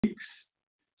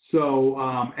So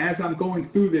as I'm going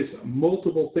through this,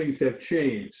 multiple things have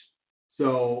changed.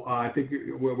 So I think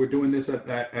we're doing this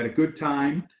at a good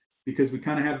time because we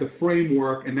kind of have the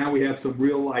framework, and now we have some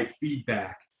real life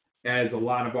feedback as a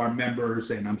lot of our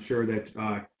members, and I'm sure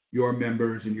that your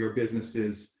members and your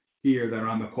businesses here that are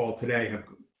on the call today have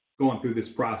gone through this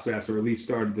process or at least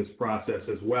started this process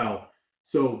as well.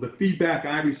 So the feedback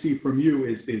I receive from you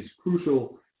is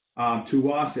crucial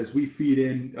to us as we feed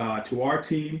in to our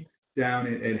team down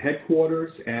at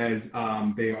headquarters as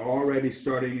they are already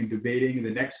starting and debating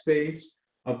the next phase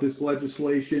of this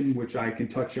legislation, which I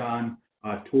can touch on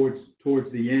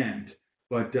towards the end.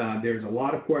 But there's a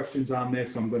lot of questions on this.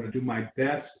 I'm going to do my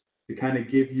best to kind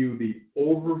of give you the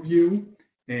overview,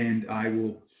 and I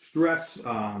will stress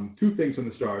two things from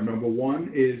the start. Number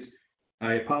one is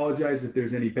I apologize if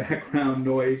there's any background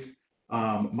noise.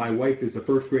 My wife is a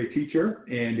first grade teacher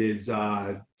and is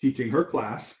teaching her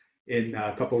class in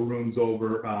a couple of rooms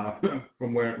over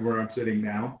from where I'm sitting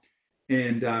now.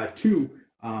 And two,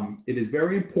 it is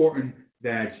very important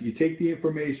that you take the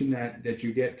information that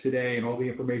you get today and all the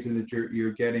information that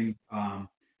you're getting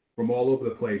from all over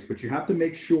the place, but you have to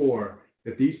make sure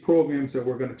that these programs that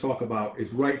we're going to talk about is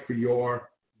right for your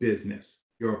business,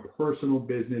 your personal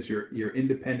business, your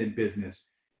independent business.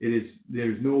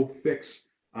 There's no fix,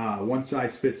 one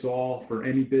size fits all for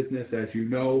any business, as you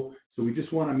know. So we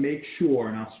just want to make sure,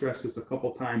 and I'll stress this a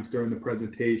couple times during the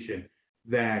presentation,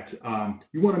 that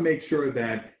you want to make sure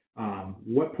that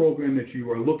what program that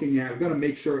you are looking at, we're going to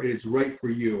make sure it is right for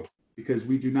you, because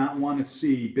we do not want to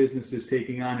see businesses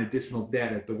taking on additional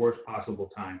debt at the worst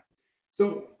possible time.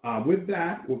 So with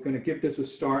that, we're going to give this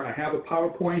a start. I have a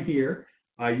PowerPoint here.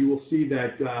 You will see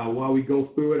that while we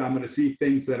go through it, I'm going to see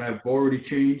things that I've already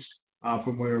changed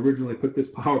from when I originally put this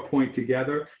PowerPoint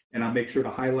together, and I'll make sure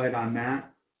to highlight on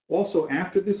that. Also,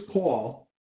 after this call,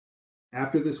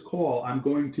 I'm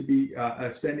going to be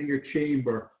sending your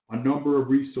chamber a number of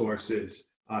resources.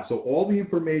 So all the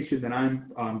information that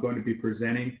I'm going to be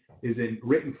presenting is in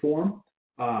written form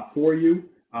for you.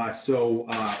 So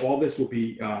all this will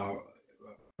be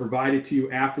provided to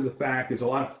you after the fact. There's a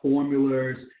lot of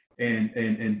formulas and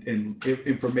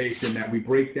information that we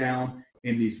break down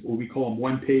in these, what we call them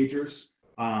one-pagers.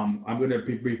 I'm going to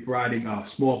be providing a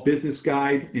small business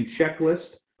guide and checklist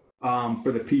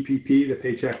for the PPP, the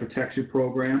Paycheck Protection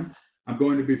Program. I'm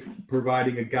going to be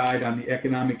providing a guide on the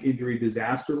economic injury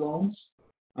disaster loans.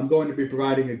 I'm going to be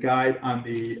providing a guide on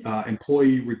the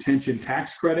employee retention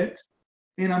tax credit,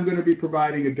 and I'm going to be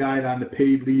providing a guide on the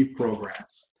paid leave programs.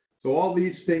 So all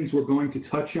these things we're going to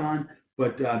touch on,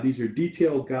 but these are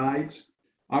detailed guides.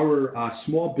 Our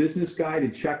small business guide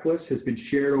and checklist has been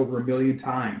shared over 1 million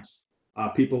times.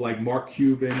 People like Mark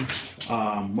Cuban,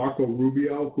 Marco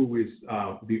Rubio, who is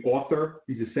the author,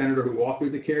 he's a senator who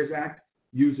authored the CARES Act,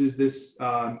 uses this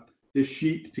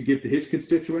sheet to give to his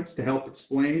constituents to help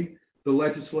explain the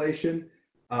legislation.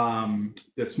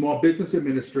 The Small Business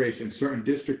Administration, certain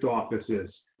district offices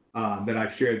that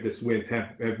I've shared this with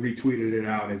have retweeted it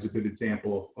out as a good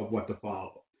example of what to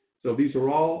follow. So these are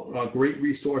all great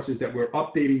resources that we're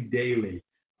updating daily.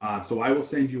 So I will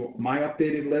send you my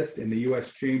updated list, and the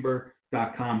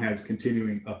uschamber.com has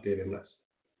continuing updated list.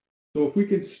 So if we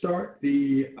can start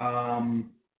the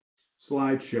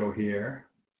slideshow here.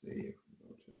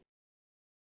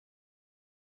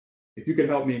 If you could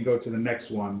help me and go to the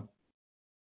next one.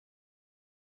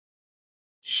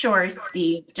 Sure,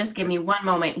 Steve. Just give me one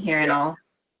moment here and I'll.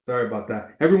 Sorry about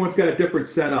that. Everyone's got a different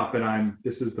setup, and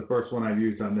this is the first one I've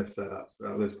used on this setup,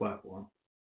 this platform.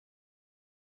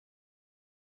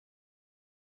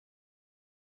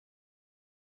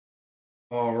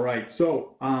 All right.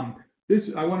 So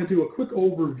I want to do a quick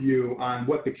overview on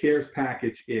what the CARES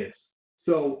package is.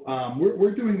 So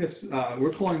we're doing this.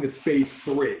 We're calling this phase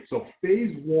 3. So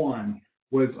phase 1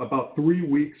 was about 3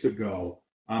 weeks ago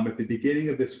at the beginning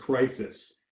of this crisis,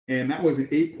 and that was an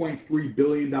 $8.3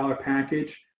 billion package,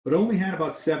 but only had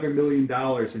about $7 million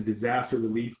in disaster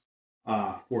relief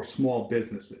for small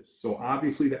businesses. So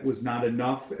obviously that was not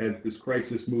enough as this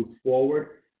crisis moved forward.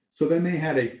 So then they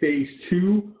had a phase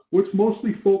 2, which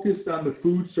mostly focused on the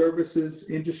food services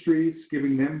industries,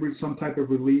 giving them some type of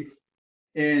relief,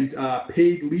 and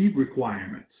paid leave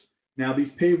requirements. Now, these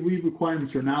paid leave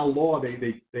requirements are now law.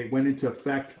 They went into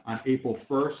effect on April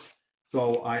 1st.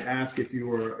 So I ask if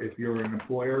you're an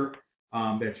employer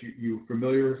that you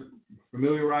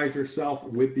familiarize yourself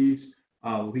with these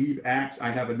leave acts.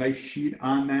 I have a nice sheet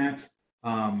on that.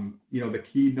 The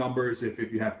key numbers,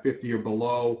 if you have 50 or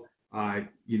below,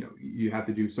 you have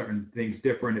to do certain things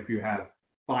different. If you have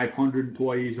 500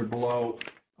 employees or below,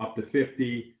 up to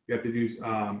 50, you have to do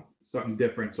something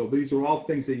different. So these are all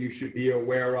things that you should be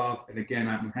aware of. And again,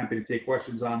 I'm happy to take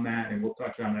questions on that, and we'll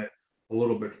touch on it a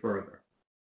little bit further.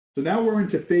 So now we're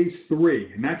into phase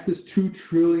 3, and that's this $2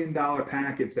 trillion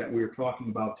package that we're talking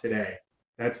about today.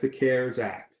 That's the CARES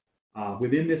Act.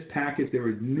 Within this package, there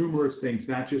are numerous things,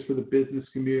 not just for the business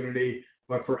community,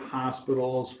 but for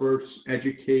hospitals, for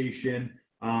education,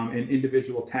 and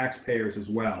individual taxpayers as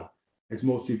well. As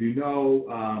most of you know,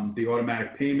 the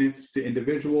automatic payments to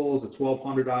individuals are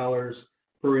 $1,200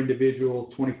 per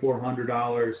individual,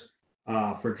 $2,400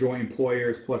 for joint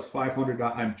employers, plus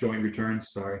 $500 joint returns,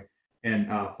 and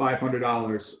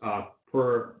 $500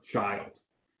 per child.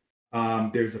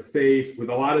 There's a phase with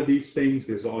a lot of these things.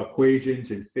 There's all equations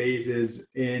and phases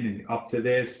in and up to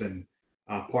this and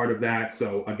part of that.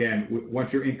 So again,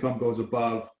 once your income goes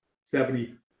above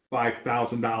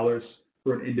 $75,000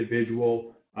 for an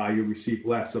individual, you receive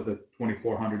less of the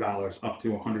 $2,400 up to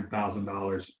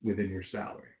 $100,000 within your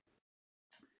salary.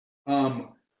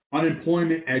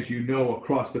 Unemployment, as you know,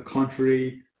 across the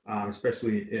country,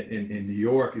 especially in New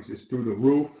York, is through the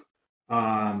roof.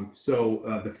 So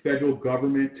the federal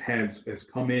government has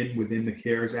come in within the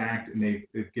CARES Act, and they've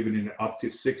given it up to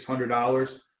 $600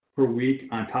 per week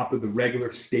on top of the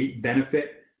regular state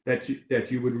benefit that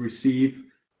you would receive.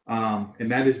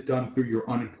 And that is done through your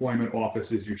unemployment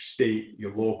offices, your state,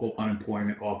 your local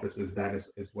unemployment offices. That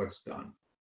is what's done.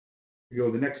 We go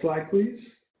to the next slide, please.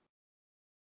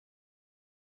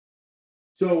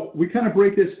 So we kind of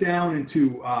break this down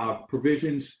into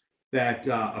provisions that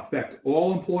affect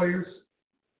all employers.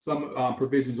 Some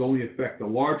provisions only affect the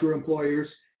larger employers.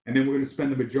 And then we're going to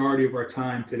spend the majority of our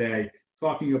time today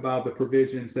talking about the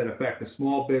provisions that affect the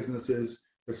small businesses,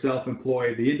 the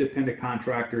self-employed, the independent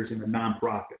contractors, and the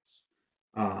nonprofits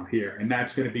here. And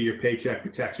that's going to be your Paycheck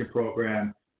Protection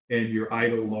Program and your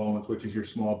EIDL loans, which is your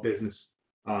small business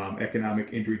economic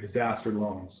injury disaster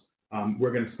loans.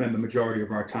 We're going to spend the majority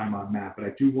of our time on that, but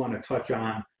I do want to touch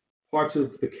on parts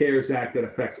of the CARES Act that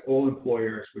affects all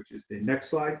employers, which is the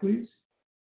next slide, please.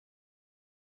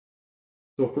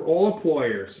 So for all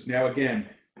employers, now again,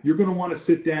 you're going to want to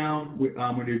sit down with,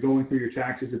 when you're going through your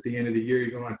taxes at the end of the year,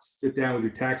 you're going to want to sit down with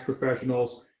your tax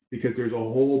professionals, because there's a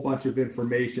whole bunch of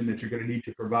information that you're going to need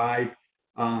to provide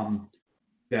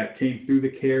that came through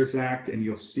the CARES Act, and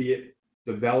you'll see it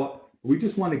develop. We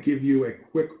just want to give you a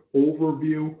quick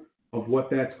overview of what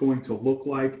that's going to look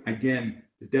like. Again,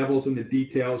 the devil's in the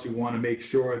details. You want to make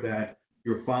sure that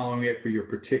you're following it for your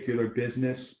particular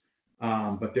business.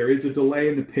 But there is a delay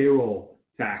in the payroll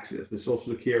taxes, the Social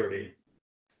Security,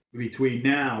 between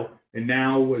now and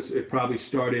it probably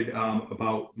started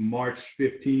about March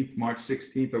 15th, March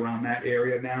 16th, around that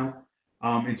area now,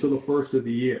 until the first of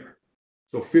the year.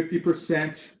 So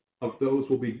 50% of those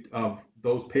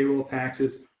those payroll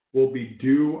taxes will be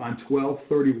due on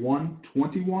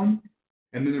 12/31/21,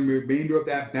 and then the remainder of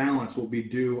that balance will be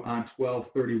due on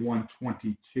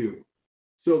 12/31/22.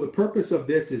 So the purpose of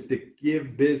this is to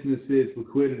give businesses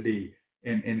liquidity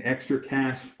and extra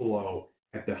cash flow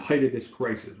at the height of this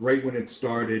crisis, right when it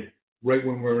started, right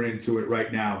when we're into it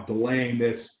right now. Delaying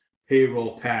this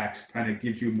payroll tax kind of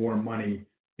gives you more money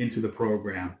into the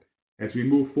program. As we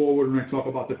move forward, when I talk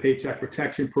about the Paycheck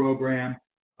Protection Program,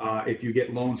 if you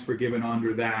get loans forgiven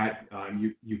under that,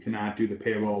 you cannot do the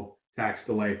payroll tax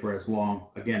delay for as long.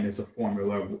 Again, there's a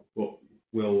formula.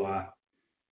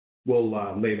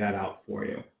 We'll lay that out for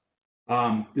you.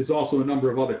 There's also a number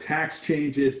of other tax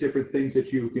changes, different things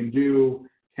that you can do,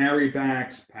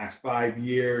 carrybacks, past 5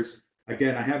 years.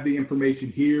 Again, I have the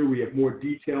information here. We have more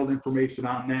detailed information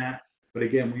on that. But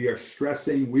again, we are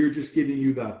stressing, we're just giving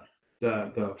you the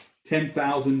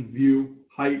 10,000 view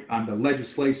height on the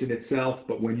legislation itself.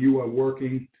 But when you are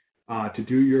working to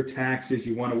do your taxes,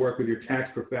 you want to work with your tax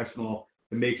professional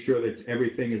to make sure that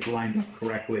everything is lined up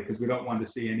correctly, because we don't want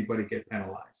to see anybody get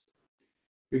penalized.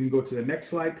 We can go to the next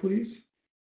slide, please.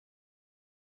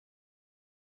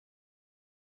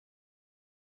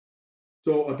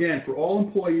 So again, for all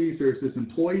employees, there's this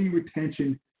employee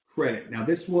retention credit. Now,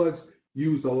 this was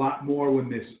used a lot more when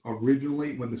this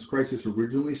crisis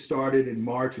originally started in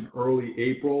March and early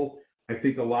April. I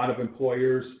think a lot of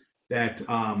employers that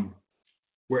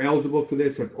were eligible for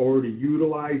this have already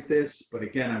utilized this. But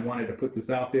again, I wanted to put this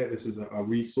out there. This is a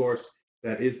resource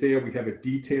that is there. We have a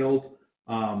detailed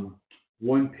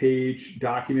one-page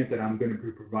document that I'm going to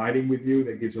be providing with you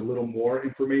that gives a little more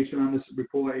information on this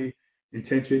employee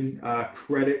retention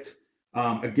credit.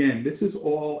 Again, this is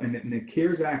all, and the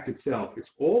CARES Act itself, it's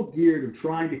all geared to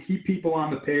trying to keep people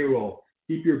on the payroll,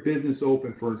 keep your business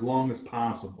open for as long as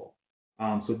possible.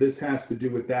 So this has to do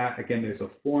with that. Again, there's a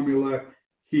formula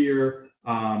here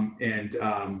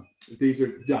These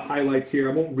are the highlights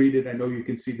here. I won't read it. I know you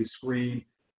can see the screen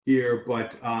here,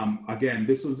 but again,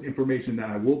 this is information that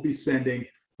I will be sending.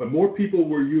 But more people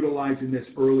were utilizing this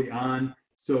early on,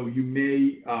 so you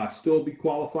may still be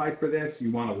qualified for this.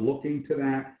 You want to look into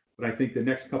that, but I think the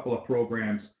next couple of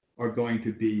programs are going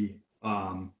to be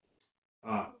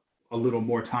a little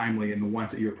more timely, and the ones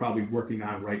that you're probably working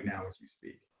on right now as we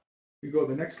speak. We go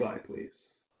to the next slide, please.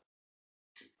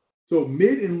 So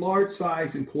mid and large size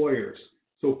employers.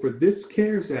 So for this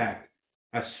CARES Act,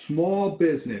 a small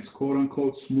business, quote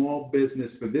unquote, small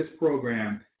business for this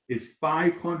program is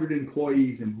 500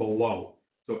 employees and below.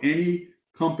 So any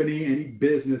company, any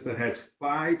business that has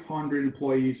 500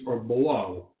 employees or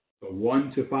below, so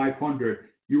 1 to 500,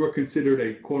 you are considered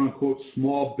a quote unquote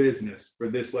small business for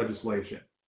this legislation.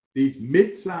 These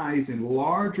mid-size and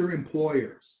larger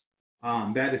employers,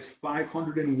 that is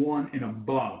 501 and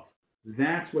above.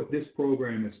 That's what this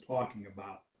program is talking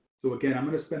about. So again, I'm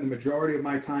going to spend the majority of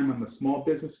my time on the small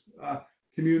business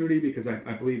community because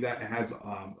I believe that has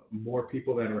more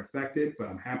people that are affected, but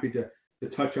I'm happy to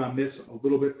touch on this a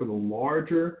little bit for the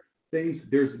larger things.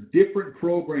 There's different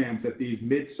programs that these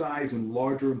mid-size and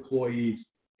larger employees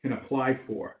can apply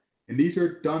for. And these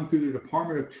are done through the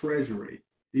Department of Treasury.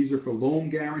 These are for loan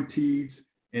guarantees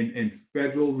and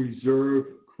Federal Reserve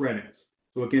credits.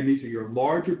 So again, these are your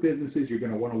larger businesses. You're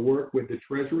going to want to work with the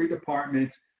Treasury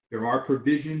Department. There are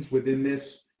provisions within this,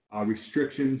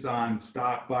 restrictions on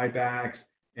stock buybacks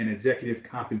and executive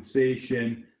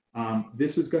compensation.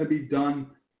 This is going to be done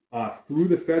through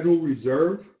the Federal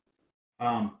Reserve.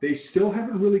 They still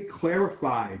haven't really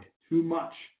clarified too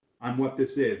much on what this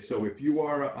is. So if you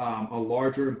are a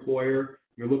larger employer,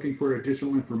 you're looking for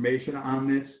additional information on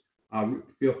this,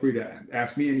 feel free to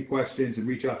ask me any questions and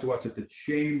reach out to us at the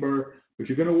Chamber. But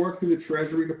you're going to work through the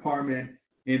Treasury Department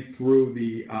and through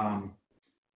the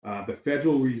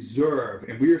Federal Reserve.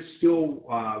 And we are still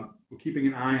keeping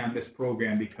an eye on this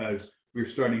program because we're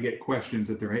starting to get questions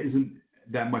that there isn't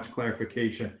that much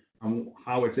clarification on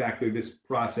how exactly this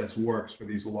process works for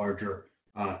these larger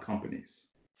companies.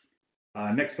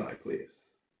 Next slide, please.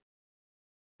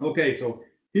 Okay, so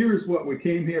here's what we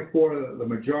came here for, the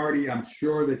majority I'm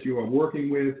sure that you are working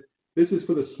with. This is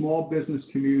for the small business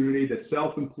community, the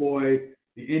self-employed,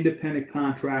 the independent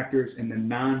contractors, and the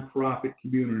nonprofit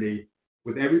community,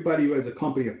 with everybody who has a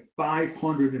company of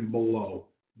 500 and below.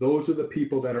 Those are the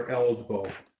people that are eligible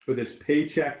for this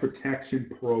Paycheck Protection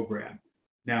Program.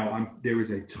 Now, there is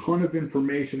a ton of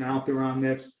information out there on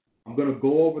this. I'm going to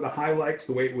go over the highlights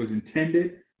the way it was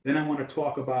intended. Then I want to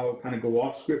talk about, kind of go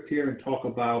off script here and talk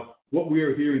about what we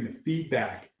are hearing, the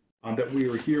feedback that we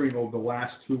are hearing over the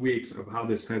last 2 weeks of how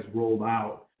this has rolled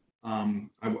out. I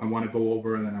want to go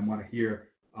over, and then I want to hear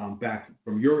back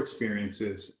from your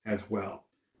experiences as well.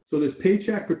 So this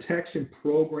Paycheck Protection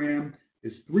Program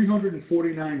is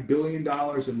 $349 billion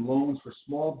in loans for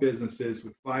small businesses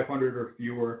with 500 or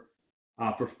fewer,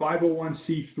 for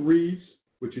 501c3s,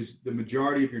 which is the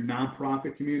majority of your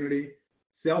nonprofit community,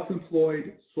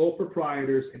 self-employed, sole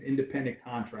proprietors, and independent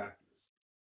contractors.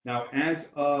 Now, as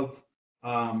of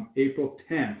April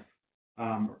 10th,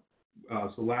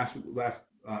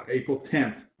 April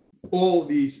 10th, all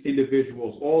these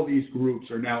individuals, all these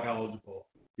groups are now eligible.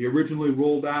 They originally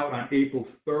rolled out on April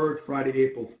 3rd, Friday,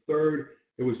 April 3rd.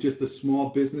 It was just the small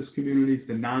business communities,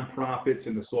 the nonprofits,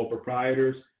 and the sole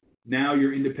proprietors. Now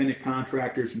your independent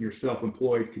contractors and your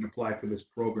self-employed can apply for this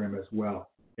program as well.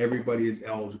 Everybody is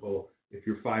eligible if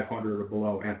you're 500 or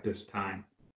below at this time.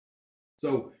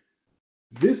 So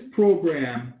this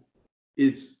program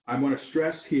is, I want to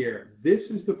stress here, this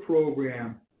is the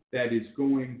program that is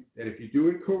going, that if you do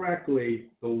it correctly,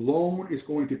 the loan is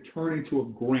going to turn into a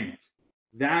grant.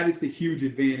 That is the huge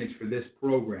advantage for this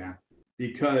program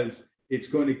because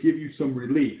it's going to give you some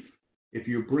relief. If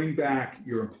you bring back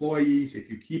your employees, if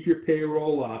you keep your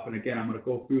payroll up, and again, I'm going to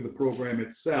go through the program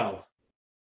itself,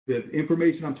 the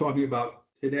information I'm talking about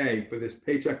today for this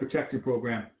Paycheck Protection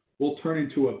Program will turn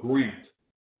into a grant.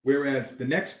 Whereas the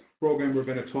next program we're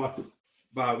going to talk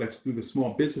about, that's through the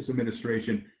Small Business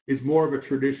Administration, is more of a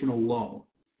traditional loan.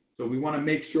 So we want to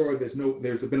make sure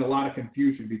there's been a lot of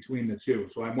confusion between the two.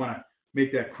 So I want to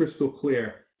make that crystal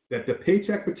clear that the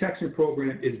Paycheck Protection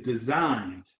Program is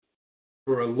designed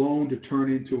for a loan to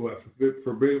turn into a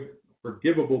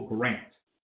forgivable grant.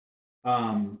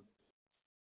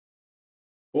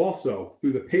 Also,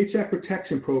 through the Paycheck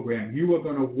Protection Program, you are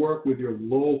going to work with your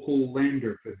local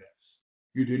lender for this.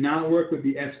 You do not work with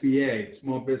the SBA,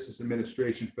 Small Business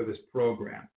Administration, for this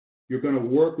program. You're going to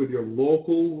work with your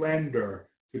local lender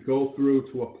to go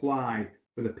through to apply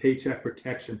for the Paycheck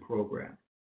Protection Program.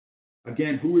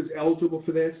 Again, who is eligible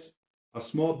for this? a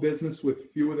small business with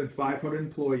fewer than 500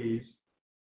 employees,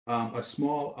 a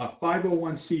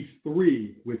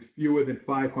 501c3 with fewer than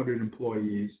 500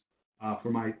 employees.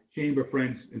 For my chamber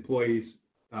friends, employees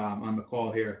on the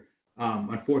call here,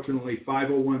 unfortunately,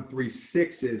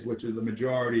 501(c)(3)6s, which is the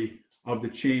majority of the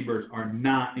chambers, are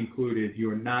not included.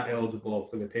 You are not eligible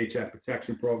for the Paycheck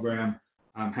Protection Program.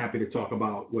 I'm happy to talk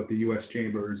about what the U.S.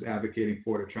 Chamber is advocating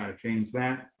for to try to change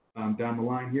that down the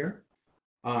line here.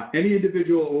 Any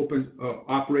individual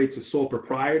operates a sole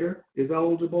proprietor is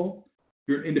eligible. If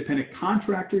you're an independent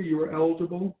contractor, you are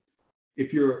eligible.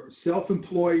 If you're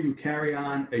self-employed, you carry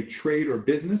on a trade or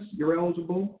business, you're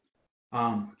eligible.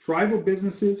 Tribal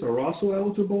businesses are also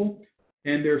eligible,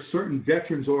 and there are certain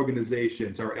veterans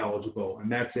organizations are eligible,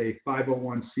 and that's a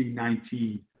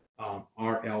 501c19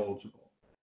 are eligible.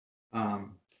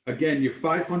 Again, your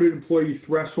 500 employee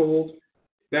threshold,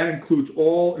 that includes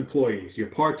all employees, your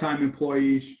part-time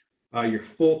employees, your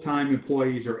full-time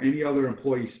employees, or any other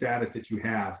employee status that you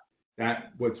have. That's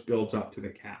what builds up to the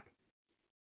cap.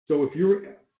 So if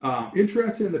you're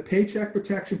interested in the Paycheck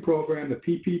Protection Program, the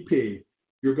PPP,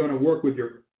 you're going to work with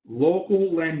your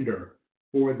local lender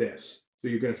for this. So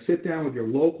you're going to sit down with your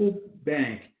local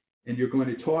bank and you're going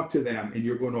to talk to them and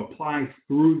you're going to apply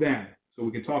through them. So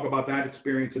we can talk about that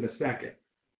experience in a second.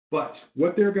 But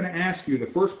what they're going to ask you,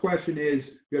 the first question is,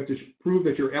 you have to prove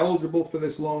that you're eligible for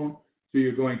this loan. So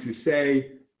you're going to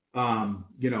say,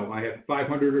 I have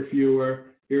 500 or fewer.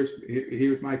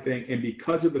 Here's my thing. And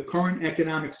because of the current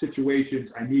economic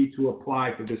situations, I need to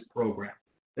apply for this program.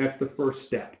 That's the first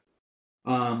step.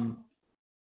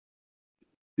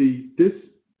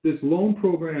 This loan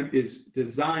program is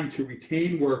designed to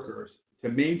retain workers, to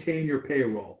maintain your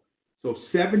payroll. So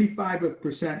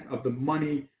 75% of the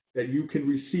money that you can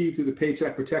receive through the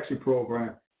Paycheck Protection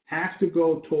Program has to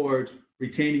go towards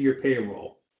retaining your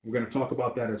payroll. We're going to talk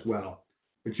about that as well.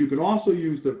 But you can also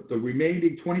use the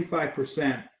remaining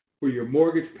 25% for your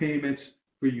mortgage payments,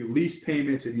 for your lease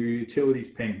payments, and your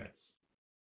utilities payments.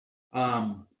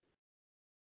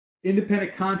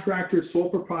 Independent contractors, sole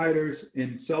proprietors,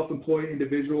 and self-employed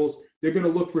individuals, they're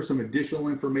going to look for some additional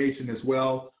information as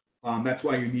well. That's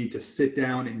why you need to sit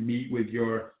down and meet with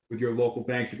your local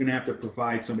banks. You're going to have to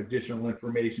provide some additional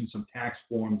information, some tax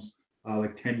forms,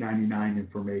 like 1099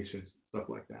 information, stuff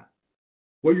like that.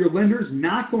 What your lender's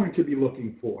not going to be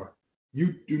looking for,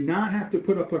 you do not have to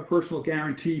put up a personal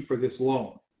guarantee for this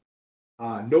loan.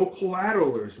 No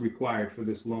collateral is required for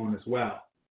this loan as well.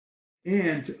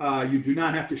 And you do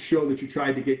not have to show that you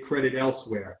tried to get credit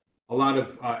elsewhere. A lot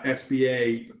of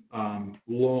SBA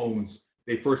loans,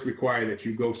 they first require that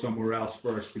you go somewhere else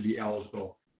first to be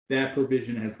eligible. That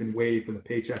provision has been waived for the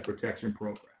Paycheck Protection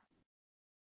Program.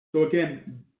 So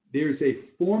again, there's a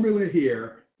formula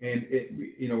here, and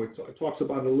it talks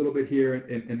about it a little bit here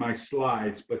in my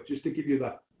slides, but just to give you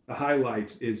the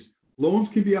highlights is loans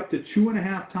can be up to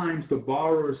 2.5 times the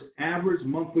borrower's average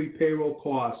monthly payroll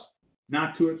cost,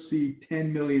 not to exceed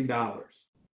 $10 million.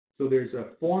 So there's a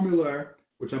formula,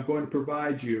 which I'm going to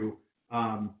provide you,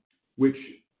 which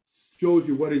shows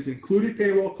you what is included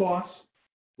payroll costs,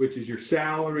 which is your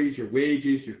salaries, your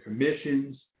wages, your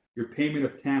commissions, your payment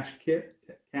of cash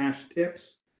tips,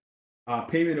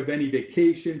 payment of any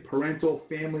vacation, parental,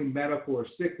 family, medical, or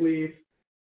sick leave,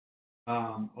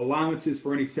 allowances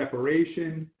for any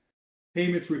separation,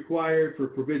 payments required for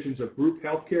provisions of group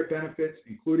health care benefits,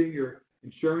 including your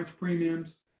insurance premiums,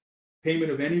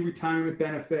 payment of any retirement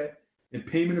benefit, and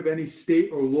payment of any state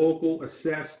or local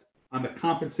assessed on the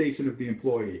compensation of the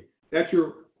employee. That's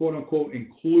your quote-unquote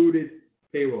included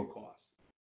payroll costs.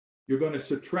 You're going to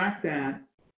subtract that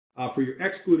for your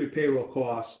excluded payroll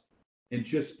costs, and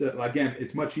just, again,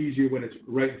 it's much easier when it's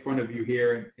right in front of you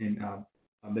here, and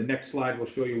the next slide will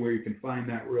show you where you can find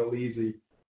that real easy.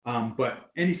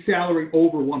 But any salary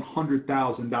over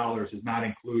 $100,000 is not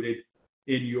included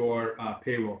in your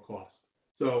payroll costs.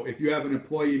 So if you have an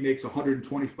employee who makes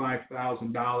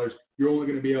 $125,000, you're only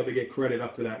going to be able to get credit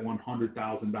up to that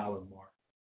 $100,000 mark.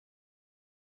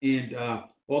 And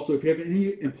also, if you have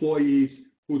any employees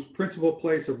whose principal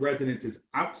place of residence is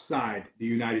outside the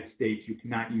United States, you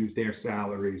cannot use their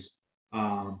salaries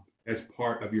as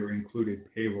part of your included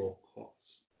payroll costs.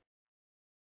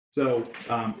 So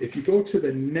if you go to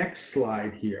the next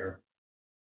slide here,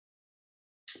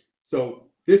 so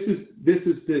this is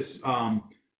this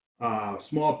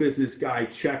small business guide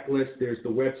checklist. There's the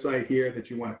website here that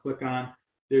you want to click on.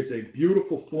 There's a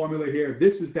beautiful formula here.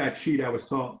 This is that sheet I was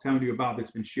telling you about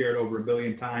that's been shared over 1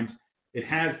 million times. It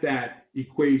has that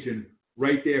equation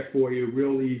right there for you,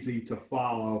 real easy to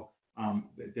follow,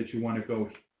 that you want to go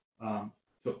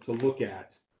to look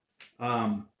at.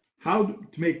 how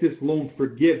to make this loan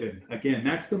forgiven. Again,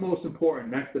 that's the most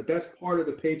important. That's the best part of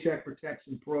the Paycheck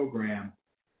Protection Program,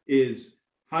 is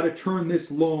how to turn this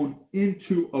loan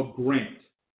into a grant.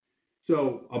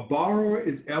 So a borrower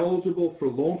is eligible for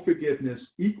loan forgiveness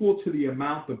equal to the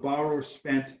amount the borrower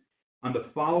spent on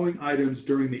the following items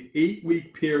during the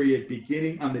 8-week period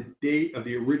beginning on the date of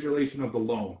the origination of the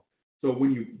loan. So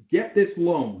when you get this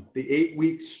loan, the 8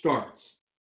 weeks starts.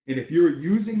 And if you're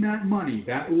using that money,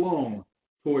 that loan,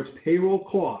 towards payroll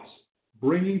costs,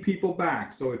 bringing people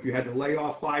back. So if you had to lay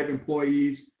off 5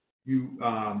 employees, you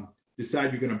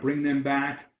decide you're going to bring them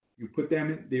back. You put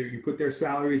their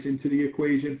salaries into the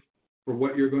equation for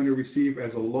what you're going to receive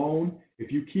as a loan.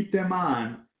 If you keep them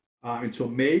on until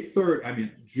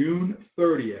June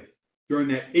 30th, during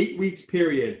that 8 weeks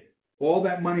period, all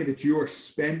that money that you are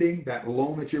spending, that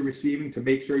loan that you're receiving to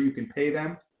make sure you can pay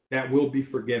them, that will be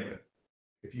forgiven.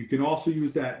 If you can also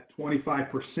use that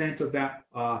 25% of that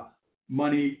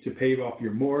money to pay off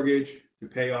your mortgage, to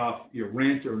pay off your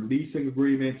rent or leasing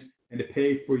agreements, and to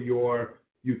pay for your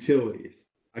utilities.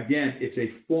 Again, it's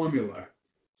a formula.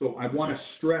 So I want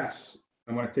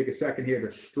to take a second here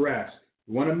to stress,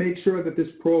 you want to make sure that this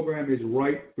program is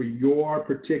right for your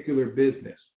particular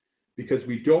business, because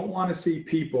we don't want to see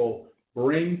people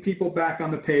bring people back on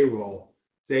the payroll.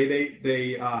 Say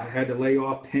they had to lay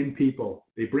off 10 people.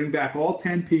 They bring back all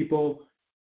 10 people.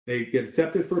 They get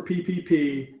accepted for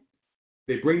PPP.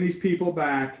 They bring these people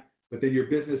back, but then your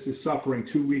business is suffering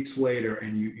 2 weeks later,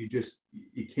 and you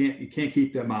can't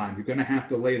keep them on. You're going to have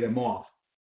to lay them off.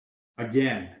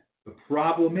 Again, the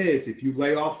problem is if you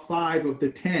lay off 5 of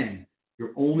the 10,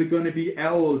 you're only going to be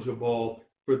eligible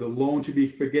for the loan to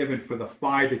be forgiven for the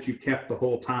 5 that you kept the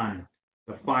whole time.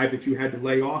 The 5 that you had to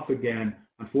lay off again,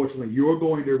 unfortunately, you're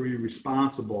going to be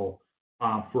responsible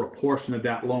for a portion of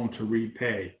that loan to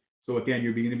repay. So again,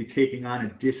 you're going to be taking on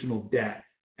additional debt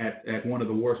at one of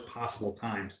the worst possible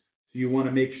times. So you want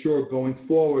to make sure going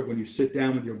forward when you sit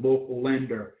down with your local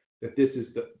lender that this is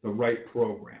the right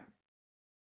program.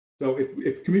 So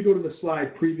can we go to the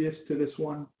slide previous to this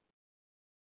one?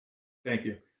 Thank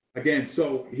you. Again,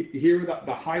 so here are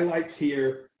the highlights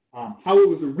here, how it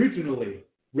was originally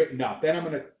written up. Then I'm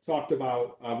going to talk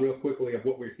about real quickly of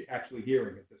what we're actually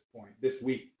hearing at this point, this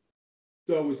week.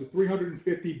 So it was a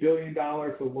 $350 billion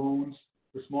for loans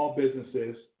for small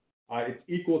businesses. It's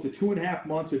equal to 2.5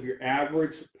 months of your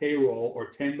average payroll, or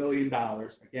 $10 million.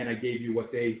 Again, I gave you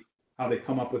how they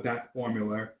come up with that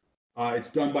formula.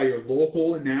 It's done by your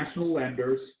local and national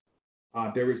lenders.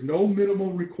 There is no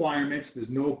minimal requirements. There's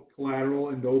no collateral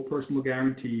and no personal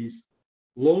guarantees.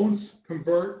 Loans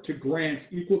convert to grants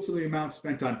equal to the amount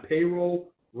spent on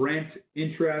payroll, rent,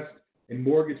 interest, and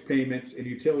mortgage payments and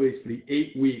utilities for the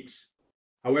 8 weeks.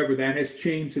 However, that has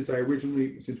changed since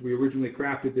we originally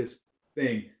crafted this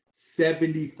thing.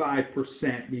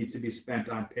 75% needs to be spent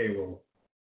on payroll.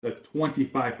 The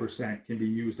 25% can be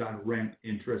used on rent,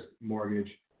 interest, mortgage,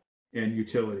 and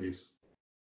utilities.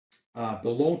 The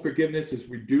loan forgiveness is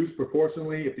reduced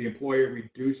proportionally if the employer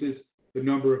reduces the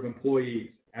number of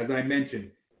employees. As I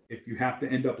mentioned, if you have to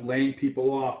end up laying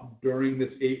people off during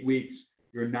this 8 weeks,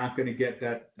 you're not going to get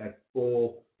that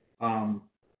full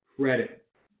credit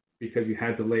because you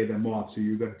had to lay them off, so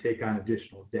you're going to take on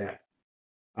additional debt.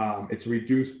 It's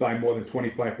reduced by more than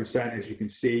 25%, as you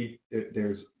can see.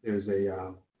 There's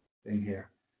a thing here.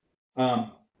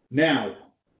 Now,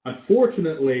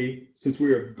 unfortunately, since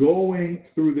we are going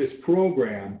through this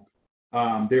program,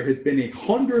 there has been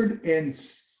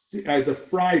as of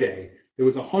Friday, there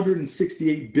was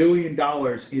 $168 billion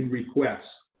in requests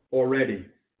already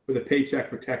for the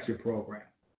Paycheck Protection Program.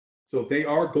 So they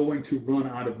are going to run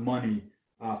out of money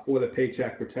for the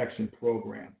Paycheck Protection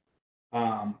Program.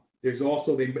 There's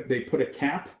also, they put a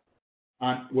cap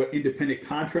on what independent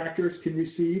contractors can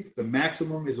receive. The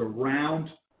maximum is around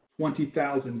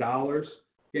 $20,000.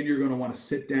 Again, you're going to want to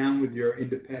sit down with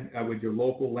your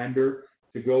local lender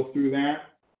to go through that.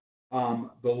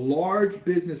 The large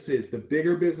businesses, the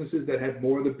bigger businesses that have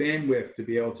more of the bandwidth to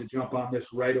be able to jump on this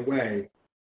right away,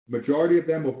 majority of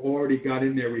them have already got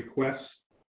in their requests.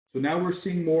 So now we're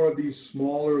seeing more of these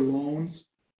smaller loans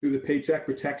through the Paycheck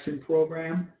Protection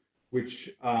Program, which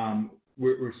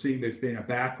we're seeing there's been a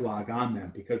backlog on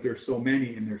them because there's so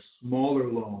many and they're smaller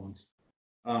loans.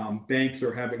 Banks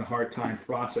are having a hard time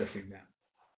processing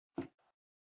them.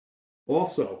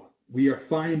 Also, we are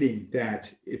finding that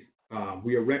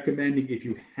we are recommending if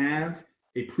you have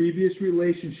a previous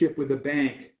relationship with a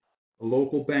bank, a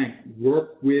local bank,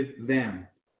 work with them,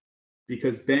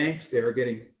 because banks, they are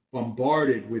getting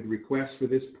bombarded with requests for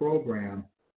this program.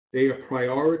 They are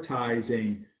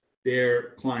prioritizing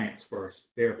their clients first.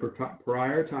 They are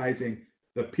prioritizing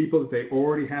the people that they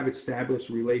already have established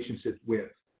relationships with.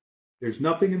 There's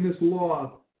nothing in this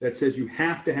law that says you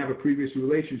have to have a previous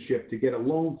relationship to get a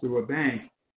loan through a bank.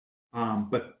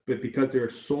 But because there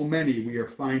are so many, we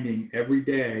are finding every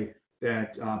day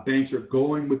that banks are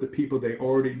going with the people they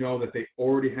already know, that they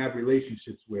already have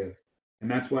relationships with. And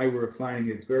that's why we're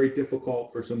finding it's very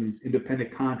difficult for some of these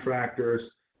independent contractors,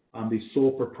 these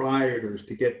sole proprietors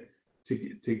to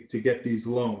get these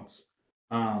loans.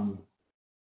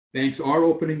 Banks are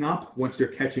opening up. Once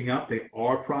they're catching up, they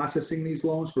are processing these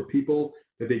loans for people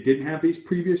that they didn't have these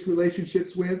previous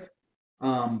relationships with.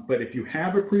 But if you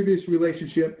have a previous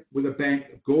relationship with a bank,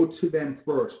 go to them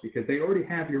first because they already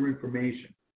have your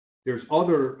information. There's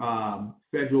other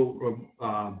federal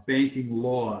banking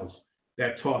laws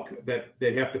that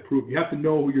they have to prove. You have to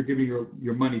know who you're giving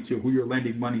your money to, who you're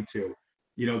lending money to.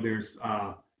 You know, there's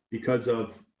because of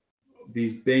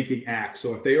these banking acts.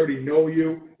 So if they already know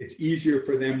you, it's easier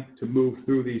for them to move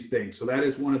through these things. So that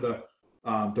is one of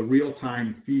the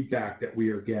real-time feedback that we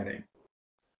are getting.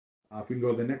 If we can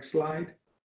go to the next slide.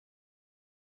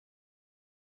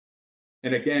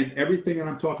 And again, everything that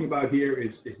I'm talking about here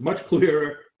is much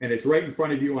clearer, and it's right in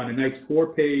front of you on a nice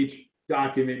 4-page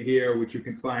document here, which you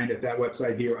can find at that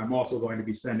website here. I'm also going to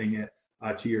be sending it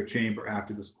to your chamber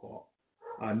after this call.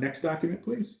 Next document,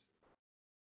 please.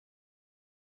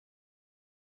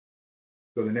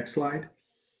 Go to the next slide.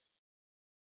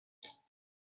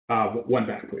 One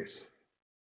back, please.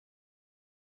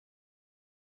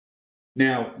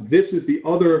 Now, this is the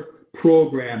other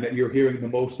program that you're hearing the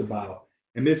most about,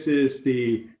 and this is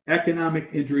the Economic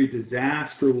Injury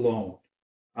Disaster Loan.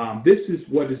 This is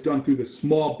what is done through the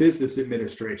Small Business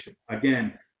Administration.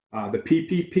 Again, the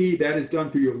PPP, that is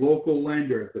done through your local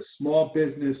lender. The Small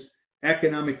Business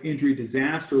Economic Injury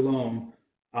Disaster Loan,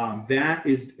 that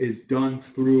is done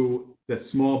through the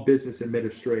Small Business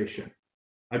Administration.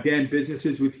 Again,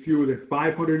 businesses with fewer than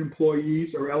 500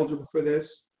 employees are eligible for this.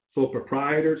 Sole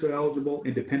proprietors are eligible,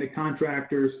 independent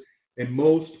contractors, and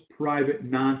most private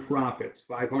nonprofits,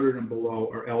 500 and below,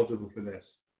 are eligible for this.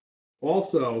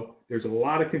 Also, there's a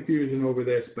lot of confusion over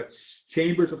this, but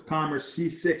chambers of commerce,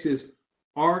 C6s,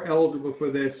 are eligible for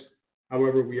this.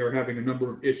 However, we are having a number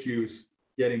of issues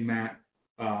getting that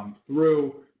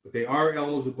through, but they are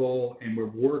eligible, and we're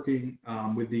working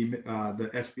with the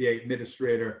SBA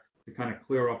administrator to kind of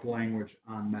clear up language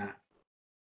on that.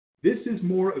 This is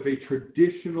more of a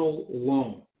traditional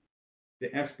loan, the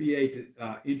SBA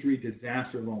Injury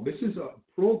Disaster Loan. This is a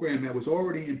program that was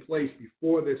already in place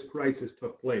before this crisis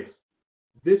took place.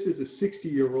 This is a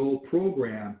 60-year-old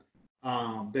program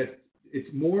that it's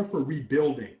more for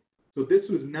rebuilding. So this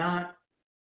was not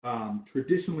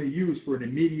traditionally used for an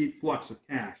immediate flux of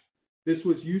cash. This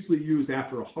was usually used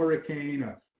after a hurricane,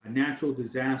 a natural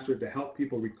disaster to help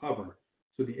people recover.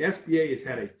 So the SBA has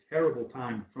had a terrible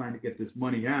time trying to get this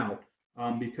money out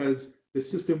because the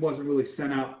system wasn't really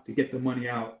sent out to get the money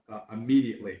out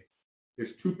immediately. There's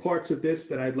two parts of this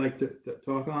that I'd like to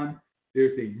talk on.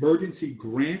 There's the emergency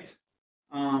grant.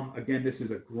 Again, this is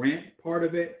a grant part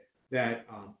of it that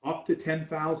up to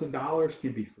 $10,000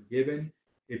 can be forgiven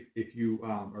if you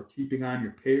are keeping on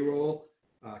your payroll,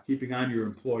 keeping on your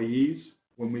employees.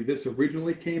 When this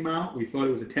originally came out, we thought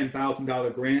it was a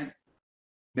 $10,000 grant.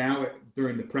 Now,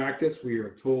 during the practice, we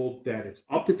are told that it's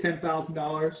up to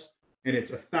 $10,000, and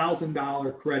it's a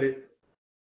 $1,000 credit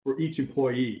for each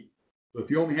employee. So if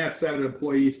you only have 7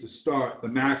 employees to start, the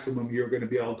maximum you're going to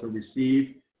be able to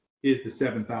receive is the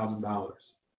 $7,000.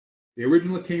 They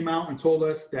originally came out and told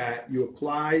us that you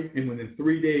apply, and within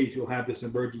 3 days, you'll have this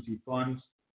emergency funds.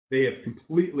 They have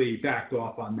completely backed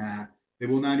off on that. They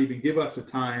will not even give us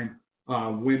a time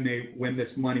when this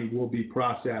money will be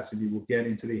processed and you will get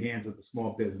into the hands of the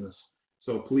small business.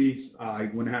 So please,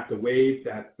 I'm going to have to waive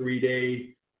that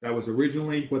 3-day. That was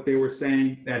originally what they were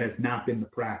saying. That has not been the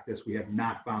practice. We have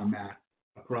not found that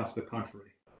across the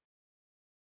country.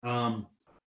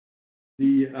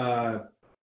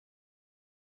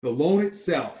 The loan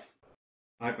itself,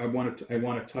 I want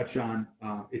to touch on.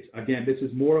 Again, this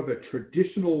is more of a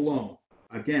traditional loan.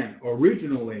 Again,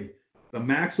 originally, the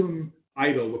maximum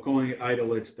EIDL, we're calling it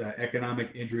EIDL, it's the Economic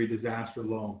Injury Disaster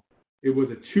Loan. It was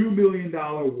a $2 million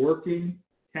working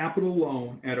capital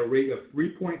loan at a rate of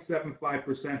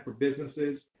 3.75% for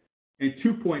businesses and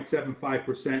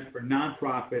 2.75% for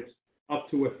nonprofits up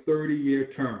to a 30-year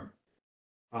term.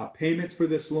 Payments for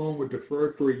this loan were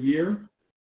deferred for a year.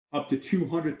 Up to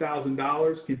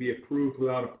 $200,000 can be approved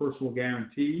without a personal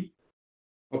guarantee.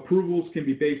 Approvals can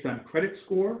be based on credit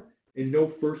score, and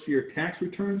no first-year tax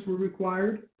returns were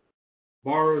required.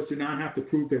 Borrowers do not have to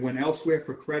prove they went elsewhere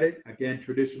for credit. Again,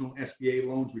 traditional SBA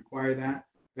loans require that.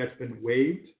 That's been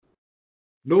waived.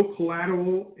 No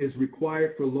collateral is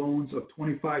required for loans of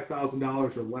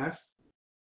 $25,000 or less.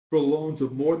 For loans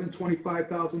of more than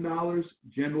 $25,000,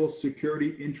 general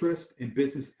security interest in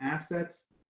business assets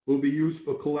will be used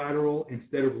for collateral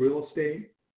instead of real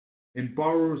estate, and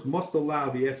borrowers must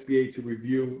allow the SBA to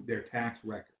review their tax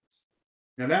records.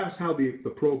 Now, that was how the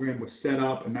program was set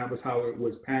up, and that was how it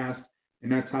was passed,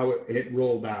 and that's how it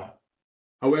rolled out.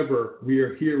 However, we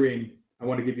are hearing, I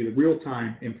want to give you the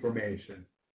real-time information.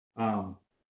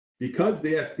 Because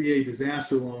the SBA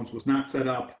disaster loans was not set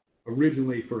up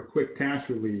originally for a quick cash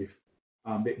relief,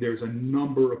 there's a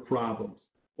number of problems.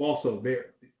 Also,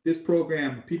 this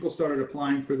program, people started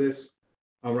applying for this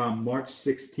around March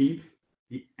 16th.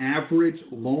 The average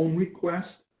loan request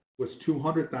was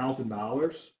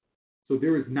 $200,000. So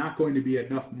there is not going to be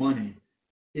enough money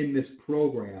in this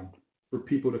program for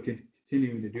people to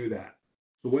continue to do that.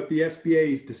 So what the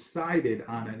SBA has decided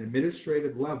on an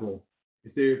administrative level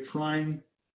is they're trying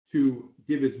to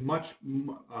give as much,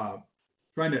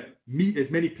 trying to meet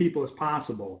as many people as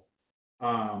possible.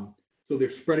 So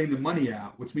they're spreading the money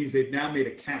out, which means they've now made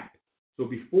a cap. So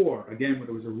before, again, when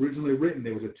it was originally written,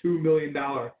 there was a $2 million,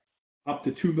 up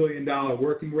to $2 million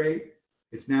working rate.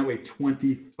 It's now a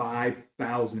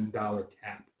 $25,000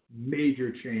 cap.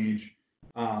 Major change.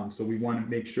 So we want to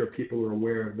make sure people are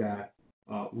aware of that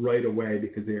right away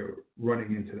because they're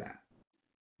running into that.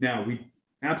 Now, we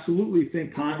absolutely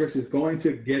think Congress is going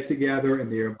to get together and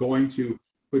they are going to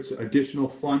put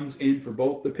additional funds in for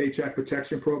both the Paycheck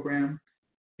Protection Program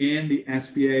and the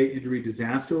SBA injury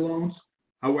disaster loans.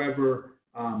 However,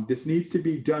 this needs to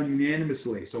be done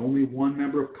unanimously. So only one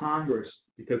member of Congress,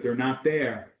 because they're not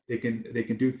there, they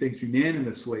can do things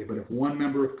unanimously. But if one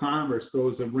member of Congress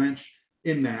throws a wrench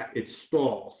in that, it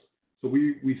stalls. So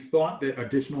we thought that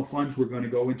additional funds were going to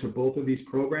go into both of these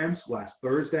programs last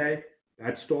Thursday.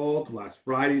 That stalled. Last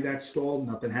Friday, that stalled.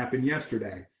 Nothing happened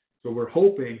yesterday. So we're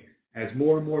hoping as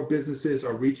more and more businesses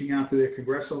are reaching out to their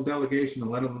congressional delegation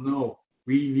and let them know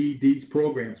we need these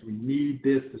programs. We need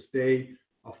this to stay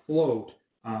afloat,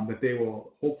 that they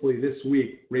will hopefully this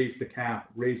week raise the cap,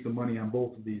 raise the money on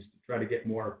both of these to try to get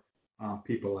more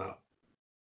people out.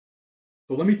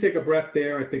 So let me take a breath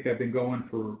there. I think I've been going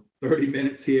for 30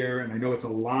 minutes here, and I know it's a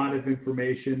lot of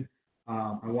information.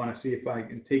 I want to see if I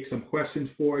can take some questions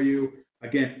for you.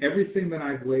 Again, everything that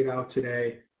I've laid out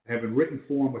today, I have in written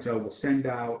form, which I will send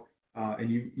out, and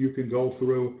you can go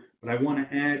through. But I want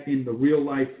to add in the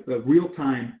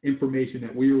real-time information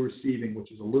that we are receiving,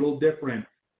 which is a little different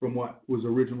from what was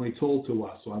originally told to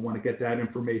us. So I want to get that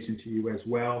information to you as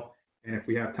well. And if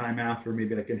we have time after,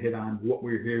 maybe I can hit on what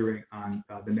we're hearing on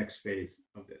the next phase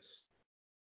of this.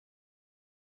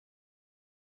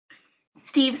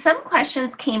 Steve, some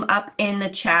questions came up in the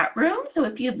chat room. So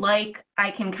if you'd like,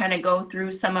 I can kind of go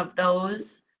through some of those.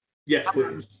 Yes,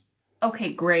 please.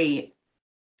 Okay, great.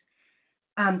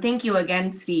 Thank you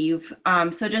again, Steve.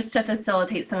 So just to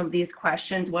facilitate some of these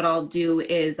questions, what I'll do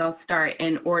is I'll start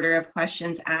in order of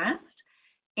questions asked.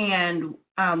 And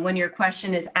when your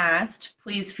question is asked,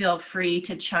 please feel free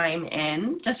to chime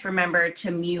in. Just remember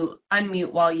to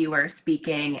unmute while you are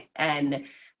speaking and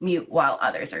mute while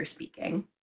others are speaking.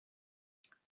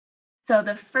 So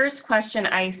the first question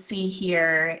I see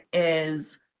here is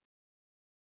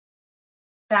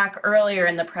back earlier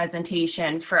in the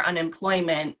presentation for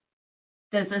unemployment.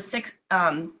 Does the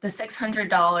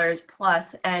 $600 plus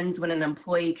ends when an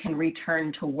employee can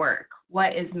return to work?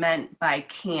 What is meant by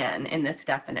can in this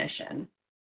definition?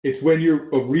 It's when you're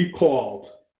recalled.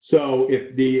 So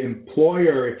if the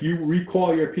employer, if you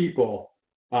recall your people,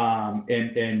 and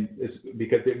it's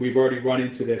because we've already run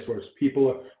into this where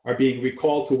people are being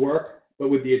recalled to work, but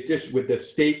with the addition, with the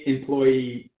state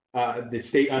employee, the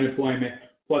state unemployment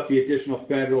plus the additional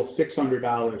federal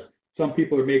 $600. Some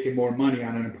people are making more money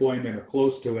on unemployment or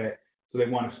close to it, so they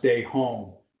want to stay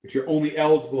home. But you're only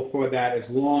eligible for that as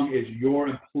long as your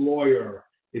employer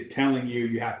is telling you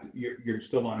you're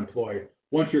still unemployed.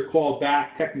 Once you're called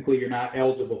back, technically you're not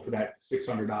eligible for that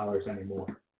 $600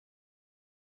 anymore.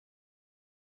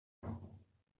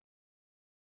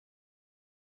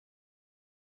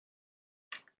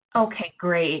 Okay,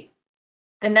 great.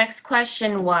 The next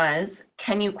question was,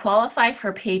 can you qualify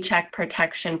for Paycheck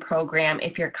Protection Program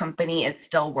if your company is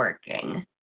still working?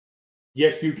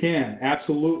 Yes, you can.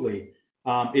 Absolutely.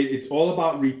 It's all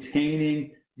about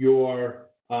retaining your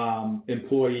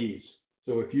employees.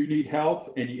 So if you need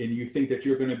help and you think that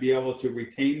you're going to be able to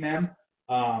retain them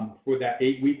for that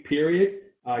 8-week period,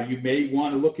 you may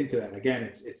want to look into that. Again,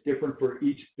 it's different for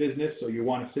each business, so you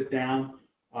want to sit down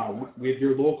with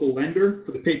your local lender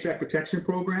for the Paycheck Protection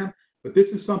Program. But this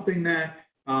is something that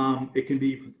it can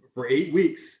be for 8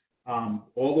 weeks.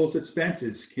 all those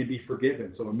expenses can be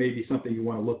forgiven. So it may be something you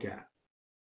want to look at.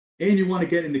 And you want to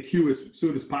get in the queue as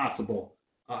soon as possible.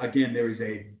 Again, there is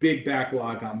a big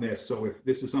backlog on this. So if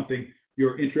this is something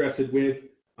you're interested with,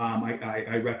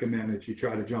 I recommend that you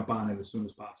try to jump on it as soon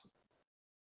as possible.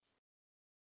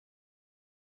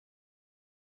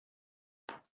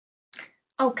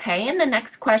 Okay, and the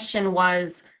next question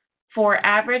was, for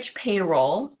average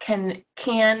payroll, can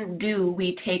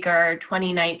we take our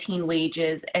 2019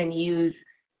 wages and use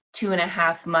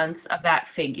 2.5 months of that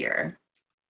figure?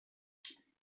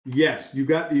 Yes, you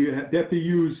have to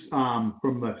use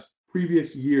from the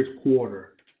previous year's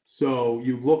quarter. So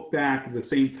you look back at the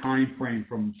same time frame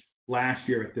from last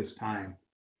year at this time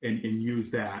and use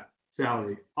that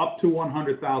salary up to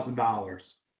 $100,000.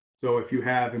 So if you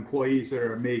have employees that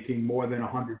are making more than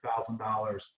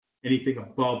 $100,000, anything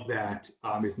above that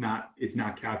is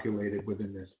not calculated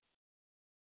within this.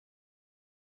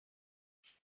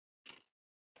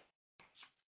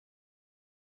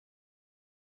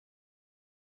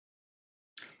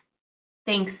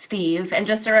 Thanks, Steve. And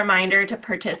just a reminder to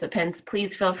participants,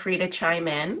 please feel free to chime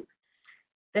in.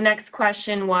 The next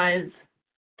question was,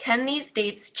 can these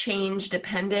dates change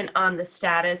dependent on the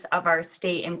status of our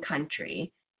state and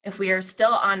country? If we are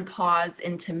still on pause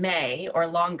into May or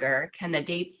longer, can the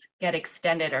dates get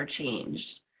extended or changed?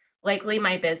 Likely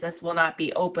my business will not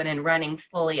be open and running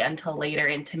fully until later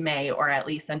into May, or at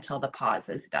least until the pause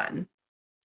is done.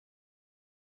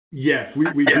 Yes, we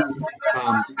do.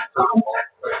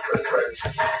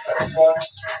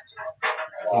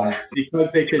 Because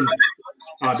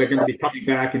they're going to be coming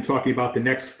back and talking about the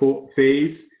next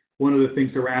phase. One of the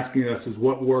things they're asking us is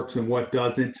what works and what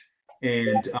doesn't,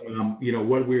 and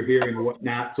what we're hearing and what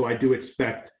not. So I do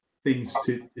expect things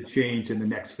to change in the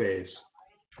next phase.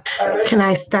 Can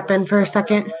I step in for a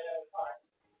second?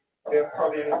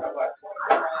 Absolutely,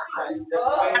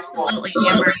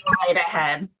 Amber, right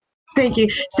ahead. Thank you.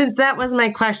 Since that was my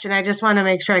question, I just want to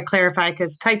make sure I clarify, because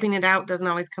typing it out doesn't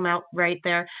always come out right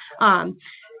there.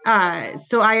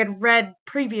 So I had read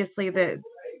previously that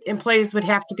employees would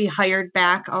have to be hired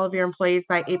back, all of your employees,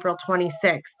 by April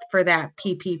 26th for that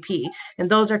PPP. And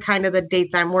those are kind of the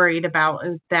dates I'm worried about,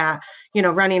 is that,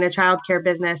 running a childcare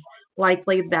business,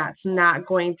 likely that's not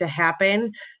going to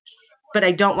happen. But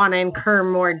I don't want to incur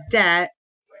more debt,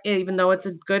 even though it's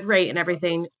a good rate and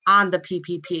everything, on the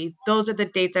PPP. Those are the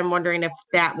dates I'm wondering if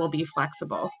that will be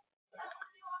flexible.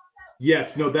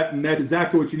 Yes, no, that's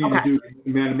exactly what you need to do,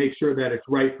 man, to make sure that it's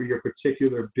right for your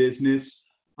particular business.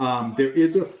 There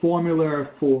is a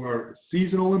formula for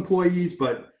seasonal employees,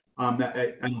 but I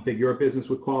don't think your business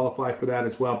would qualify for that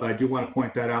as well. But I do want to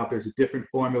point that out. There's a different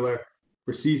formula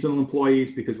for seasonal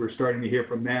employees, because we're starting to hear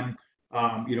from them,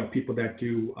 people that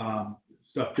do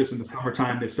stuff just in the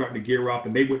summertime. They're starting to gear up,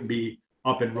 and they wouldn't be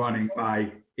up and running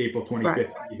by April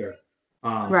 25th either.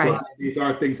 Right. So these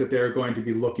are things that they're going to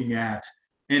be looking at.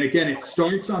 And again, it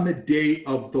starts on the date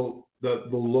of the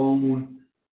loan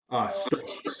starts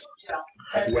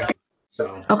as well.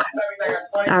 So. Okay.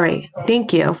 All right.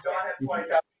 Thank you.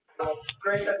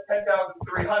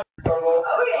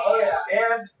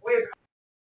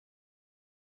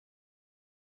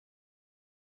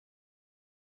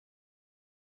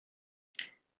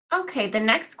 Okay, the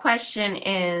next question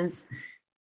is,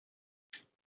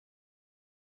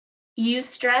 you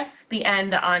stress the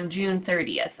end on June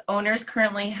 30th. Owners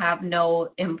currently have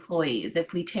no employees. If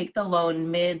we take the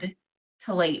loan mid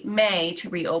to late May to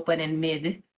reopen in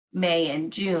mid-May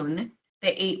and June, the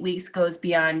 8 weeks goes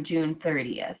beyond June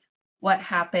 30th. What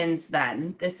happens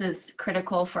then? This is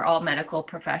critical for all medical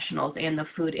professionals and the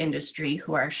food industry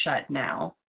who are shut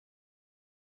now.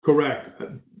 Correct.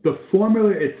 The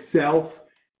formula itself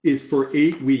is for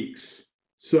 8 weeks.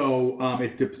 So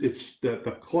it's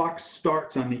the clock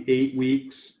starts on the 8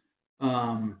 weeks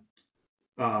once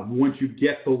you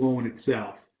get the loan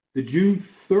itself. The June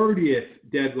 30th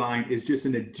deadline is just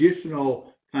an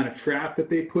additional kind of trap that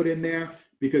they put in there,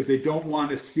 because they don't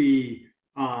want to see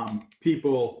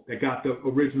people that got the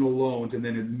original loans and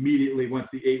then immediately, once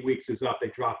the 8 weeks is up,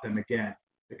 they drop them again.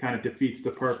 It kind of defeats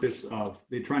the purpose of,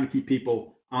 they're trying to keep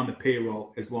people on the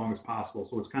payroll as long as possible.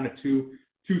 So it's kind of two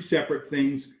separate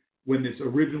things. When this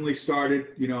originally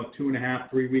started, 2.5,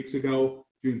 3 weeks ago,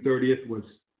 June 30th was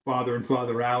farther and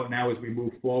farther out. Now as we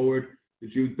move forward to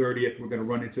June 30th, we're going to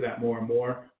run into that more and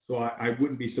more. So I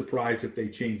wouldn't be surprised if they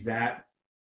change that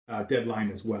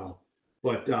deadline as well.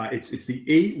 But it's the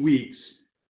 8 weeks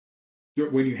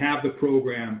when you have the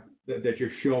program that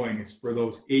you're showing. It's for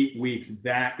those 8 weeks.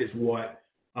 That is what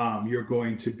you're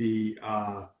going to be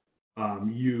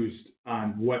used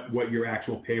on what your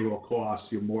actual payroll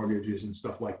costs, your mortgages and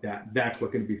stuff like that. That's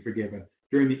what's going to be forgiven.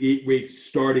 during the 8 weeks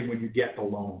starting when you get the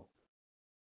loan.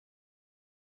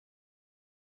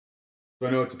 So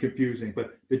I know it's confusing,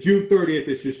 but the June 30th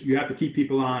is just, you have to keep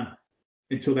people on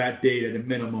until that date at a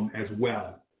minimum as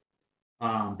well.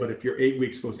 But if your 8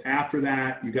 weeks goes after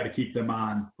that, you got to keep them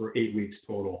on for 8 weeks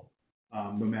total,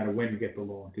 no matter when you get the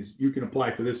loan, because you can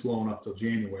apply for this loan up till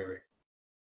January.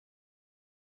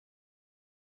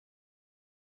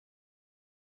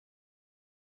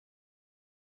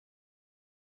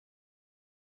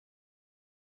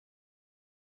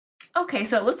 Okay,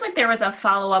 so it looks like there was a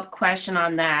follow-up question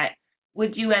on that.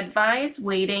 Would you advise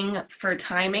waiting for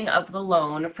timing of the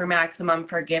loan for maximum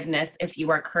forgiveness if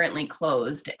you are currently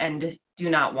closed and do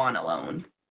not want a loan?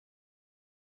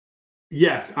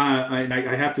 Yes, and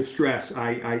I have to stress,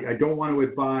 I don't want to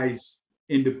advise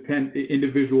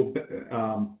individual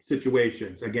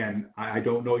situations. Again, I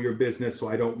don't know your business, so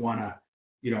I don't want to,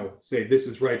 say this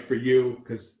is right for you,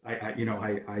 because I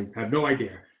have no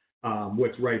idea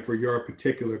what's right for your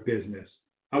particular business.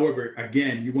 However,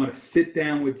 again, you want to sit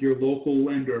down with your local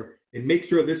lender and make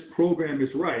sure this program is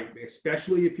right,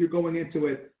 especially if you're going into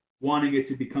it wanting it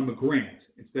to become a grant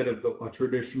instead of a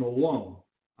traditional loan,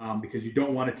 because you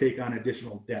don't want to take on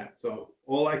additional debt. So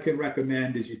all I can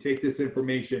recommend is you take this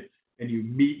information and you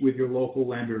meet with your local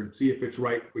lender and see if it's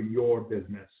right for your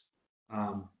business.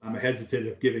 I'm hesitant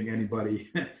of giving anybody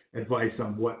advice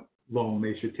on what loan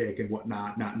they should take and what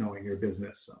not knowing your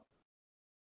business. So.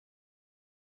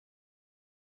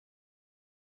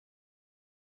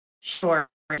 Sure.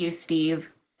 Thank you, Steve.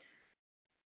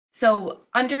 So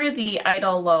under the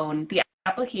EIDL loan, the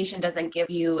application doesn't give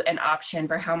you an option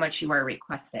for how much you are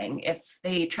requesting. If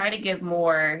they try to give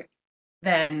more,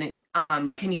 then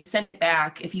can you send it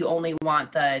back if you only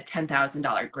want the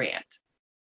 $10,000 grant?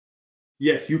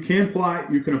 Yes, you can apply.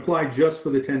 You can apply just for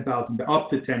the up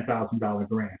to $10,000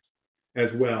 grant as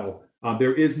well.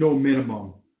 There is no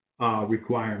minimum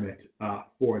requirement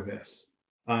for this,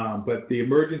 but the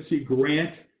emergency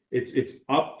grant, it's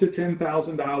up to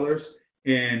 $10,000,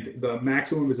 and the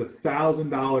maximum is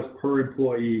 $1,000 per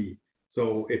employee.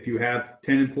 So if you have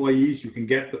 10 employees, you can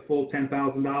get the full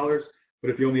 $10,000. But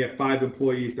if you only have 5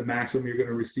 employees, the maximum you're going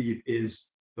to receive is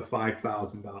the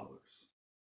 $5,000.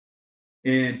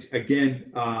 And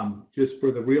again, just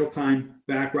for the real-time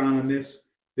background on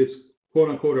this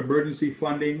quote-unquote emergency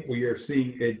funding, we are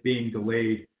seeing it being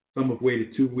delayed. Some have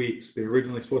waited 2 weeks. They're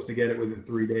originally supposed to get it within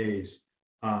 3 days.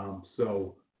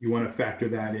 So you want to factor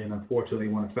that in. Unfortunately,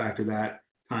 you want to factor that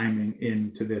timing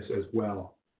into this as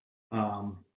well.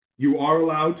 You are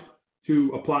allowed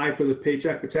to apply for the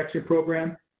Paycheck Protection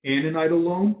Program and an EIDL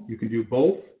loan. You can do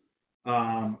both.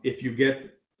 If you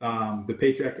get the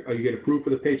paycheck, you get approved for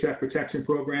the Paycheck Protection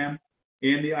Program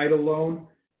and the EIDL loan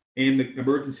and the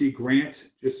emergency grant,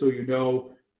 just so you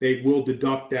know, they will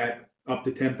deduct that up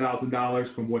to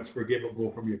 $10,000 from what's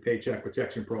forgivable from your Paycheck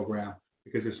Protection Program,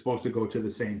 because it's supposed to go to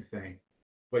the same thing.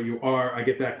 But I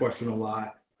get that question a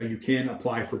lot, and you can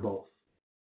apply for both.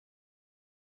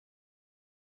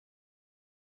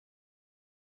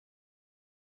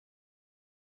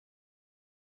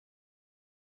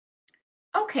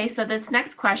 Okay, so this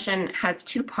next question has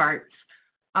 2 parts.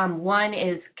 One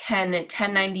is, can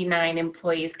 1099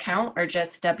 employees count or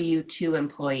just W-2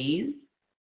 employees?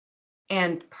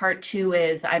 And part 2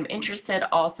 is, I'm interested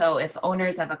also if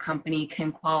owners of a company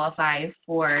can qualify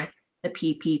for the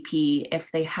PPP if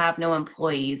they have no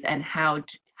employees, and how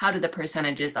do the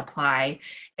percentages apply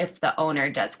if the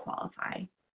owner does qualify?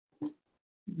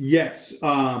 Yes.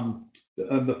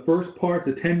 The first part,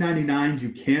 the 1099s,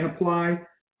 you can apply.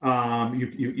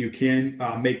 You can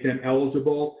make them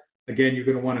eligible. Again, you're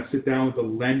going to want to sit down with the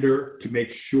lender to make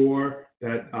sure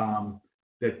that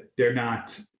that they're not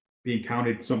being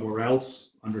counted somewhere else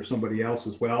under somebody else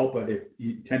as well. But if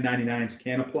 1099s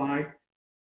can apply.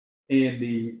 And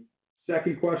the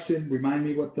second question, remind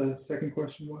me what the second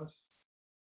question was.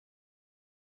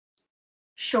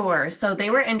 Sure. So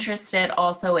they were interested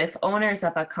also if owners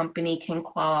of a company can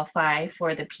qualify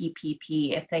for the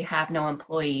PPP if they have no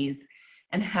employees,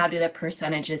 and how do the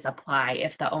percentages apply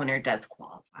if the owner does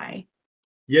qualify?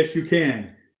 Yes, you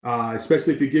can,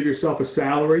 especially if you give yourself a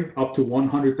salary up to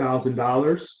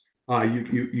 $100,000.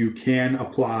 You can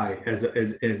apply as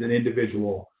an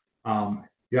individual.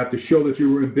 You have to show that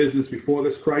you were in business before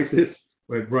this crisis.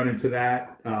 We've run into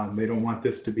that. They don't want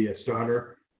this to be a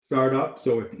startup.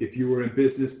 So if you were in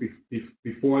business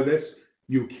before this,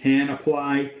 you can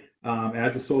apply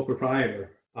as a sole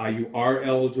proprietor. You are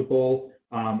eligible.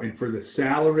 And for the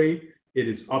salary, it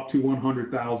is up to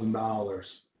 $100,000.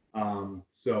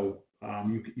 So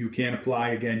you can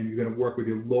apply. Again, you're going to work with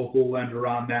your local lender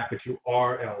on that, but you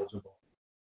are eligible.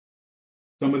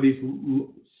 Some of these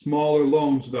smaller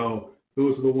loans, though,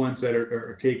 those are the ones that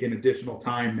are taking additional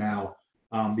time now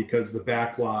because the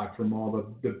backlog from all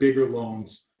the bigger loans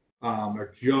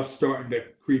are just starting to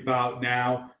creep out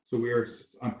now. So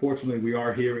unfortunately, we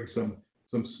are hearing some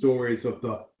stories of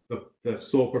the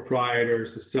sole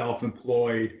proprietors, the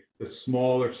self-employed, the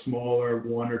smaller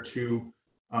one or two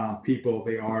people.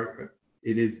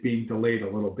 It is being delayed a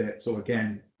little bit. So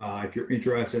again, if you're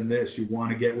interested in this, you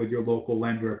want to get with your local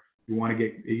lender. You want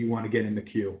to get in the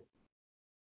queue.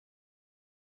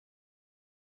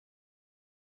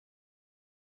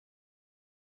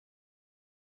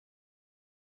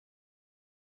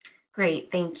 Great,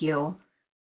 thank you.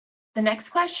 The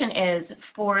next question is,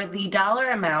 for the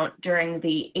dollar amount during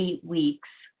the 8 weeks,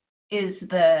 is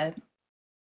that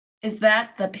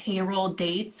the payroll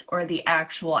dates or the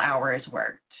actual hours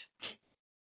worked?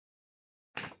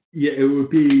 Yeah, it would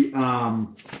be,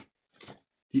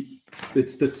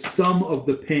 it's the sum of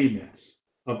the payments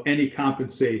of any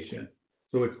compensation.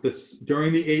 So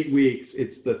during the 8 weeks,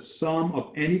 it's the sum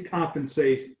of any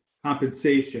compensation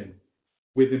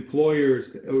with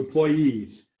employees.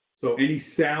 So any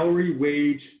salary,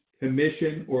 wage,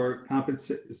 commission, or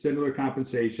similar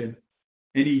compensation,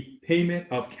 any payment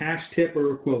of cash tip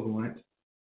or equivalent,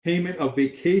 payment of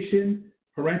vacation,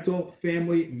 parental,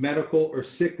 family, medical, or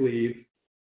sick leave,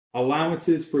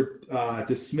 allowances for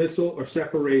dismissal or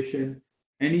separation,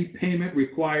 any payment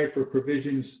required for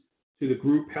provisions to the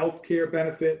group health care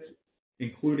benefits,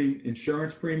 including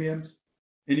insurance premiums,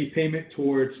 any payment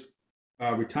towards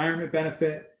retirement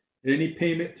benefit, and any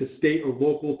payment to state or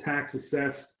local tax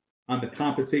assessed on the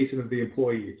compensation of the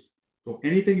employees. So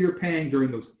anything you're paying during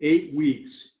those 8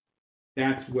 weeks,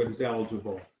 that's what is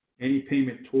eligible. Any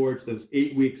payment towards those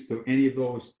 8 weeks to any of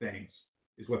those things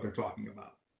is what they're talking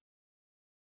about.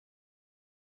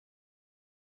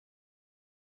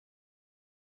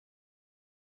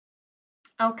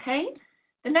 Okay.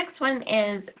 The next one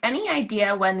is, any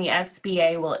idea when the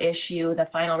SBA will issue the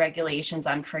final regulations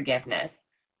on forgiveness?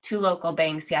 2 local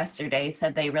banks yesterday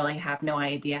said they really have no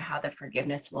idea how the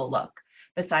forgiveness will look,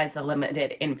 besides the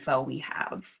limited info we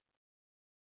have.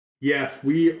 Yes,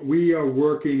 we are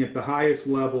working at the highest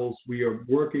levels. We are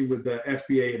working with the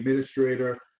SBA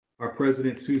administrator. Our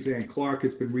president, Suzanne Clark,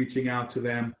 has been reaching out to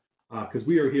them because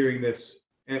we are hearing this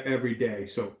every day.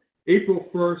 So April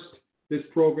 1st, this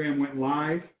program went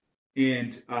live,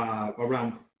 and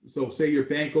so say your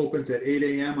bank opens at 8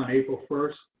 a.m. on April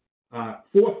 1st,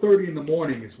 4:30 in the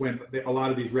morning is when a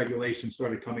lot of these regulations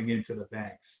started coming into the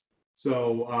banks.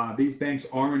 So these banks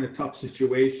are in a tough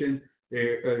situation.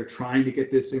 They're trying to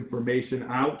get this information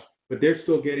out, but they're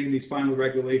still getting these final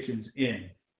regulations in.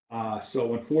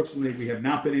 So unfortunately, we have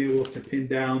not been able to pin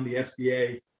down the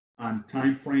SBA on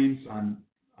timeframes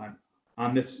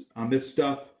on this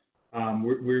stuff.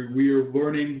 We are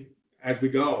learning as we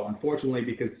go, unfortunately,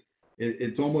 because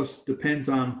it almost depends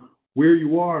on where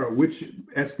you are, which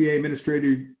SBA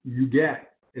administrator you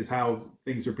get is how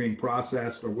things are being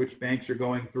processed, or which banks you're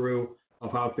going through of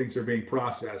how things are being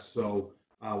processed. So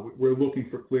we're looking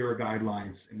for clearer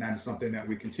guidelines, and that is something that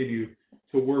we continue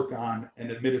to work on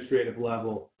an administrative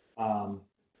level, and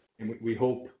we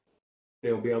hope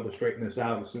they'll be able to straighten this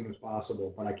out as soon as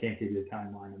possible, but I can't give you a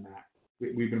timeline on that.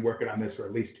 We've been working on this for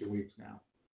at least 2 weeks now.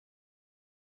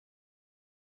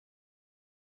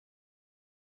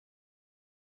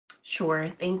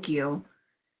 Sure, thank you.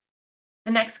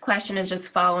 The next question is just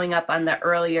following up on the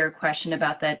earlier question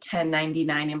about the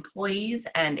 1099 employees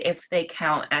and if they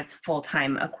count as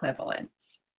full-time equivalents.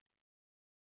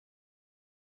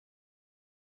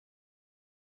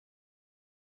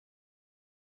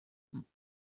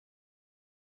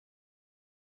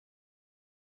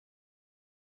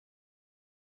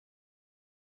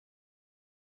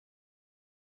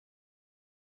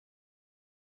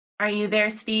 Are you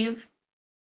there, Steve?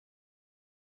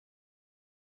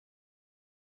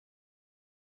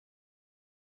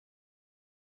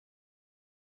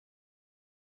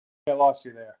 I lost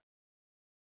you there.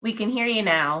 We can hear you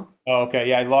now. Oh, okay.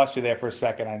 Yeah, I lost you there for a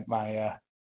second. My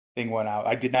thing went out.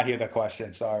 I did not hear the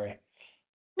question. Sorry.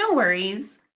 No worries.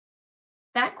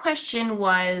 That question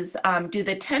was, do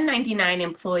the 1099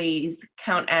 employees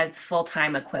count as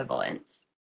full-time equivalents?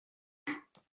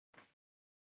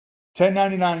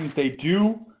 1099s, they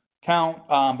do count,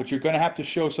 but you're going to have to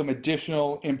show some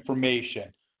additional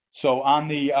information. So on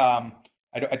the,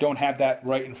 I don't have that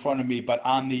right in front of me, but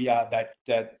on the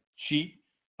that sheet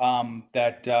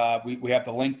that we have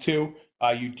the link to,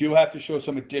 you do have to show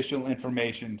some additional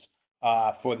information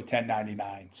for the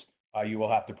 1099s. You will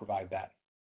have to provide that.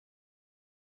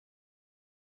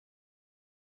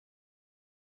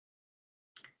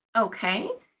 Okay.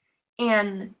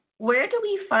 And Where do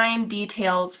we find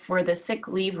details for the sick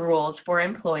leave rules for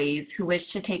employees who wish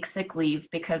to take sick leave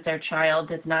because their child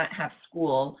does not have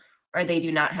school or they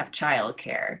do not have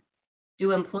childcare?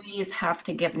 Do employees have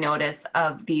to give notice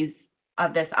of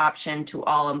this option to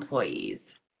all employees?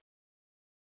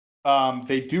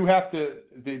 They do have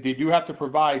to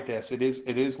provide this.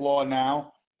 It is law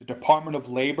now. The Department of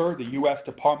Labor, the U.S.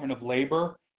 Department of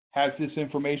Labor, has this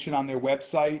information on their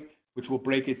website, which will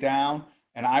break it down.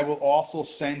 And I will also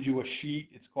send you a sheet.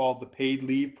 It's called the Paid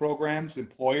Leave Programs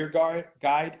Employer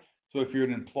Guide. So if you're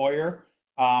an employer,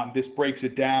 this breaks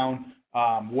it down.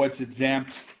 What's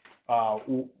exempt,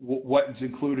 what is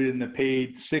included in the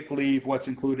paid sick leave, what's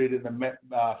included in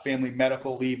the Family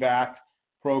Medical Leave Act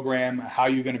program, how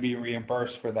you're going to be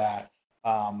reimbursed for that.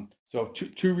 So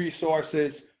two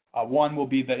resources. One will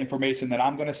be the information that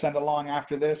I'm going to send along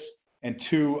after this, and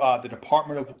two, the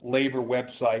Department of Labor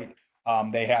website.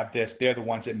 They have this. They're the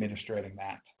ones administrating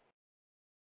that.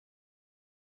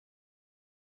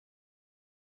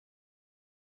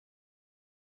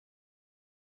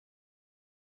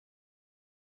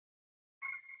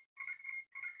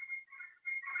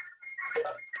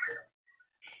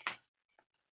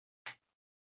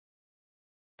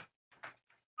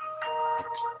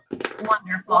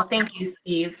 Wonderful. Thank you,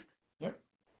 Steve. Yep.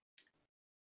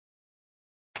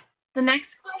 The next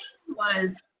question was,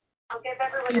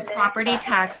 do property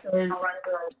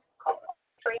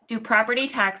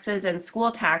taxes and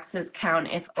school taxes count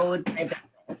if owed by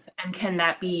business, and can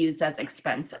that be used as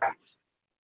expenses?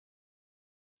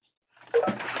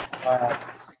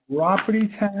 Property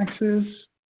taxes.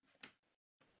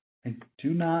 I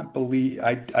do not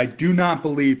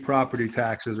believe property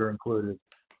taxes are included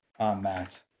on that.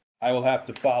 I will have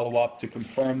to follow up to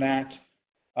confirm that.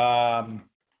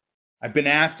 I've been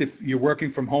asked if you're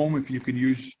working from home, if you can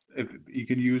use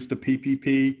the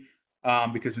PPP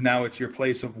because now it's your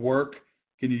place of work.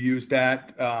 Can you use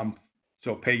that?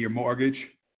 So pay your mortgage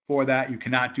for that. You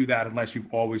cannot do that unless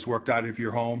you've always worked out of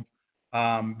your home.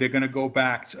 They're going to go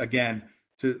back again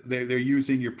to they're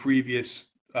using your previous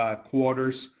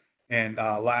quarters and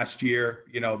last year.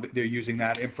 You know, they're using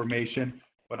that information.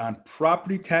 But on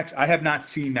property tax, I have not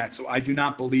seen that, so I do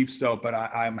not believe so. But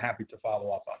I'm happy to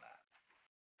follow up on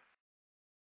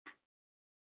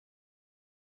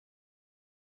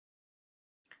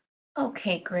that.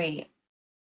 Okay, great.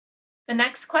 The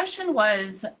next question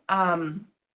was,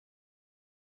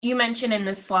 you mentioned in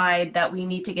the slide that we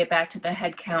need to get back to the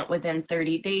head count within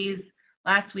 30 days.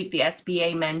 Last week, the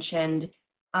SBA mentioned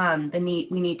we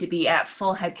need to be at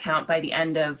full head count by the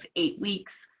end of 8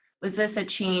 weeks. Was this a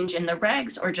change in the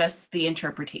regs or just the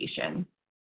interpretation?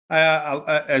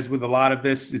 As with a lot of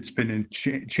this, it's been a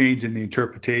change in the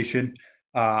interpretation.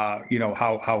 You know,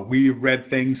 how we read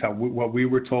things, what we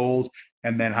were told,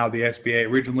 and then how the SBA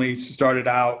originally started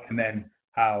out, and then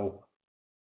how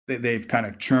they've kind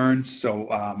of churned. So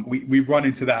we run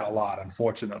into that a lot,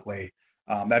 unfortunately.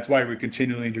 That's why we're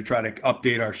continuing to try to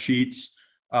update our sheets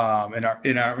and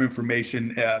our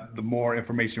information. The more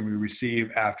information we receive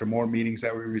after more meetings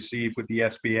that we receive with the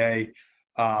SBA,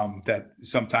 that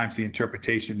sometimes the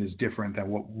interpretation is different than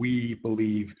what we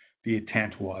believe the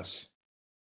intent was.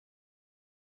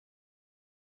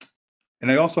 And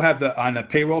I also have on the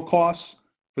payroll costs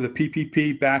for the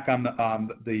PPP back on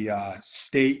the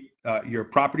state, your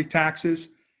property taxes.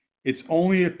 It's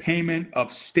only a payment of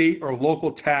state or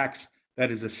local tax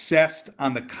that is assessed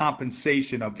on the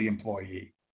compensation of the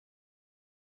employee.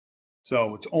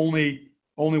 So it's only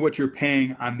what you're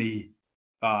paying on the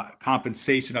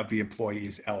compensation of the employee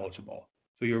is eligible.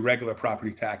 So your regular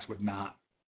property tax would not.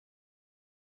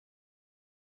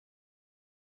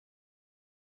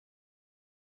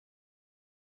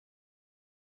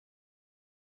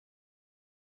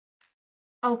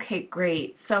 Okay,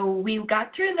 great. So we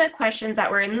got through the questions that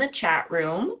were in the chat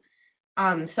room.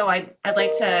 So I'd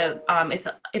like to,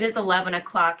 it is 11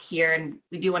 o'clock here, and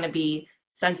we do want to be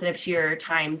sensitive to your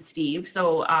time, Steve.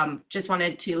 So just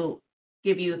wanted to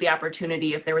give you the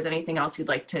opportunity if there was anything else you'd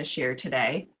like to share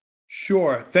today.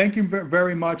 Sure. Thank you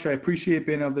very much. I appreciate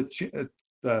being able to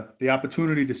the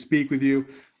opportunity to speak with you.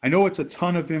 I know it's a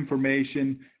ton of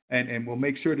information, and we'll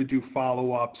make sure to do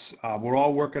follow-ups. We're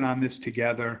all working on this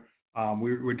together.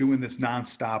 We're doing this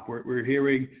nonstop. We're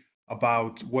hearing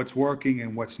about what's working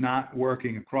and what's not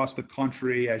working across the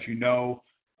country. As you know,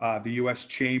 the U.S.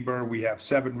 Chamber, we have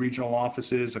 7 regional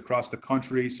offices across the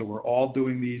country, so we're all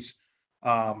doing these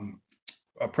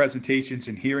presentations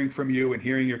and hearing from you and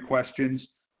hearing your questions.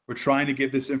 We're trying to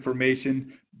give this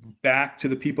information back to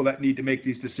the people that need to make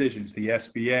these decisions, the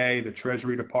SBA, the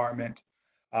Treasury Department.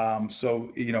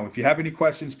 So, you know, if you have any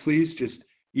questions, please just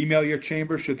email your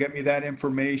chamber. She'll get me that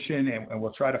information, and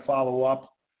we'll try to follow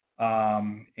up.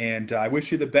 And I wish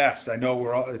you the best. I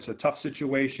know it's a tough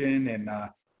situation, and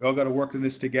we all got to work on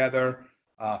this together.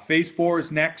 Phase 4 is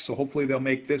next, so hopefully they'll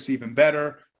make this even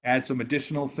better, add some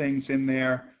additional things in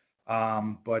there.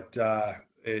 But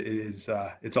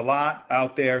it's a lot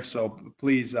out there, so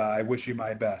please, I wish you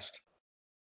my best.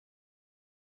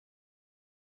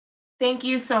 Thank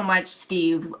you so much,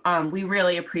 Steve. We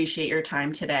really appreciate your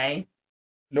time today.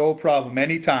 No problem.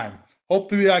 Anytime.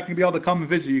 Hopefully I can be able to come and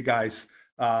visit you guys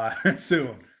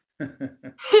soon.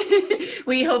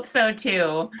 We hope so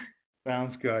too.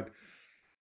 Sounds good.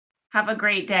 Have a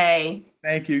great day.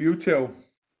 Thank you. You too.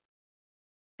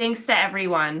 Thanks to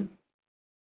everyone.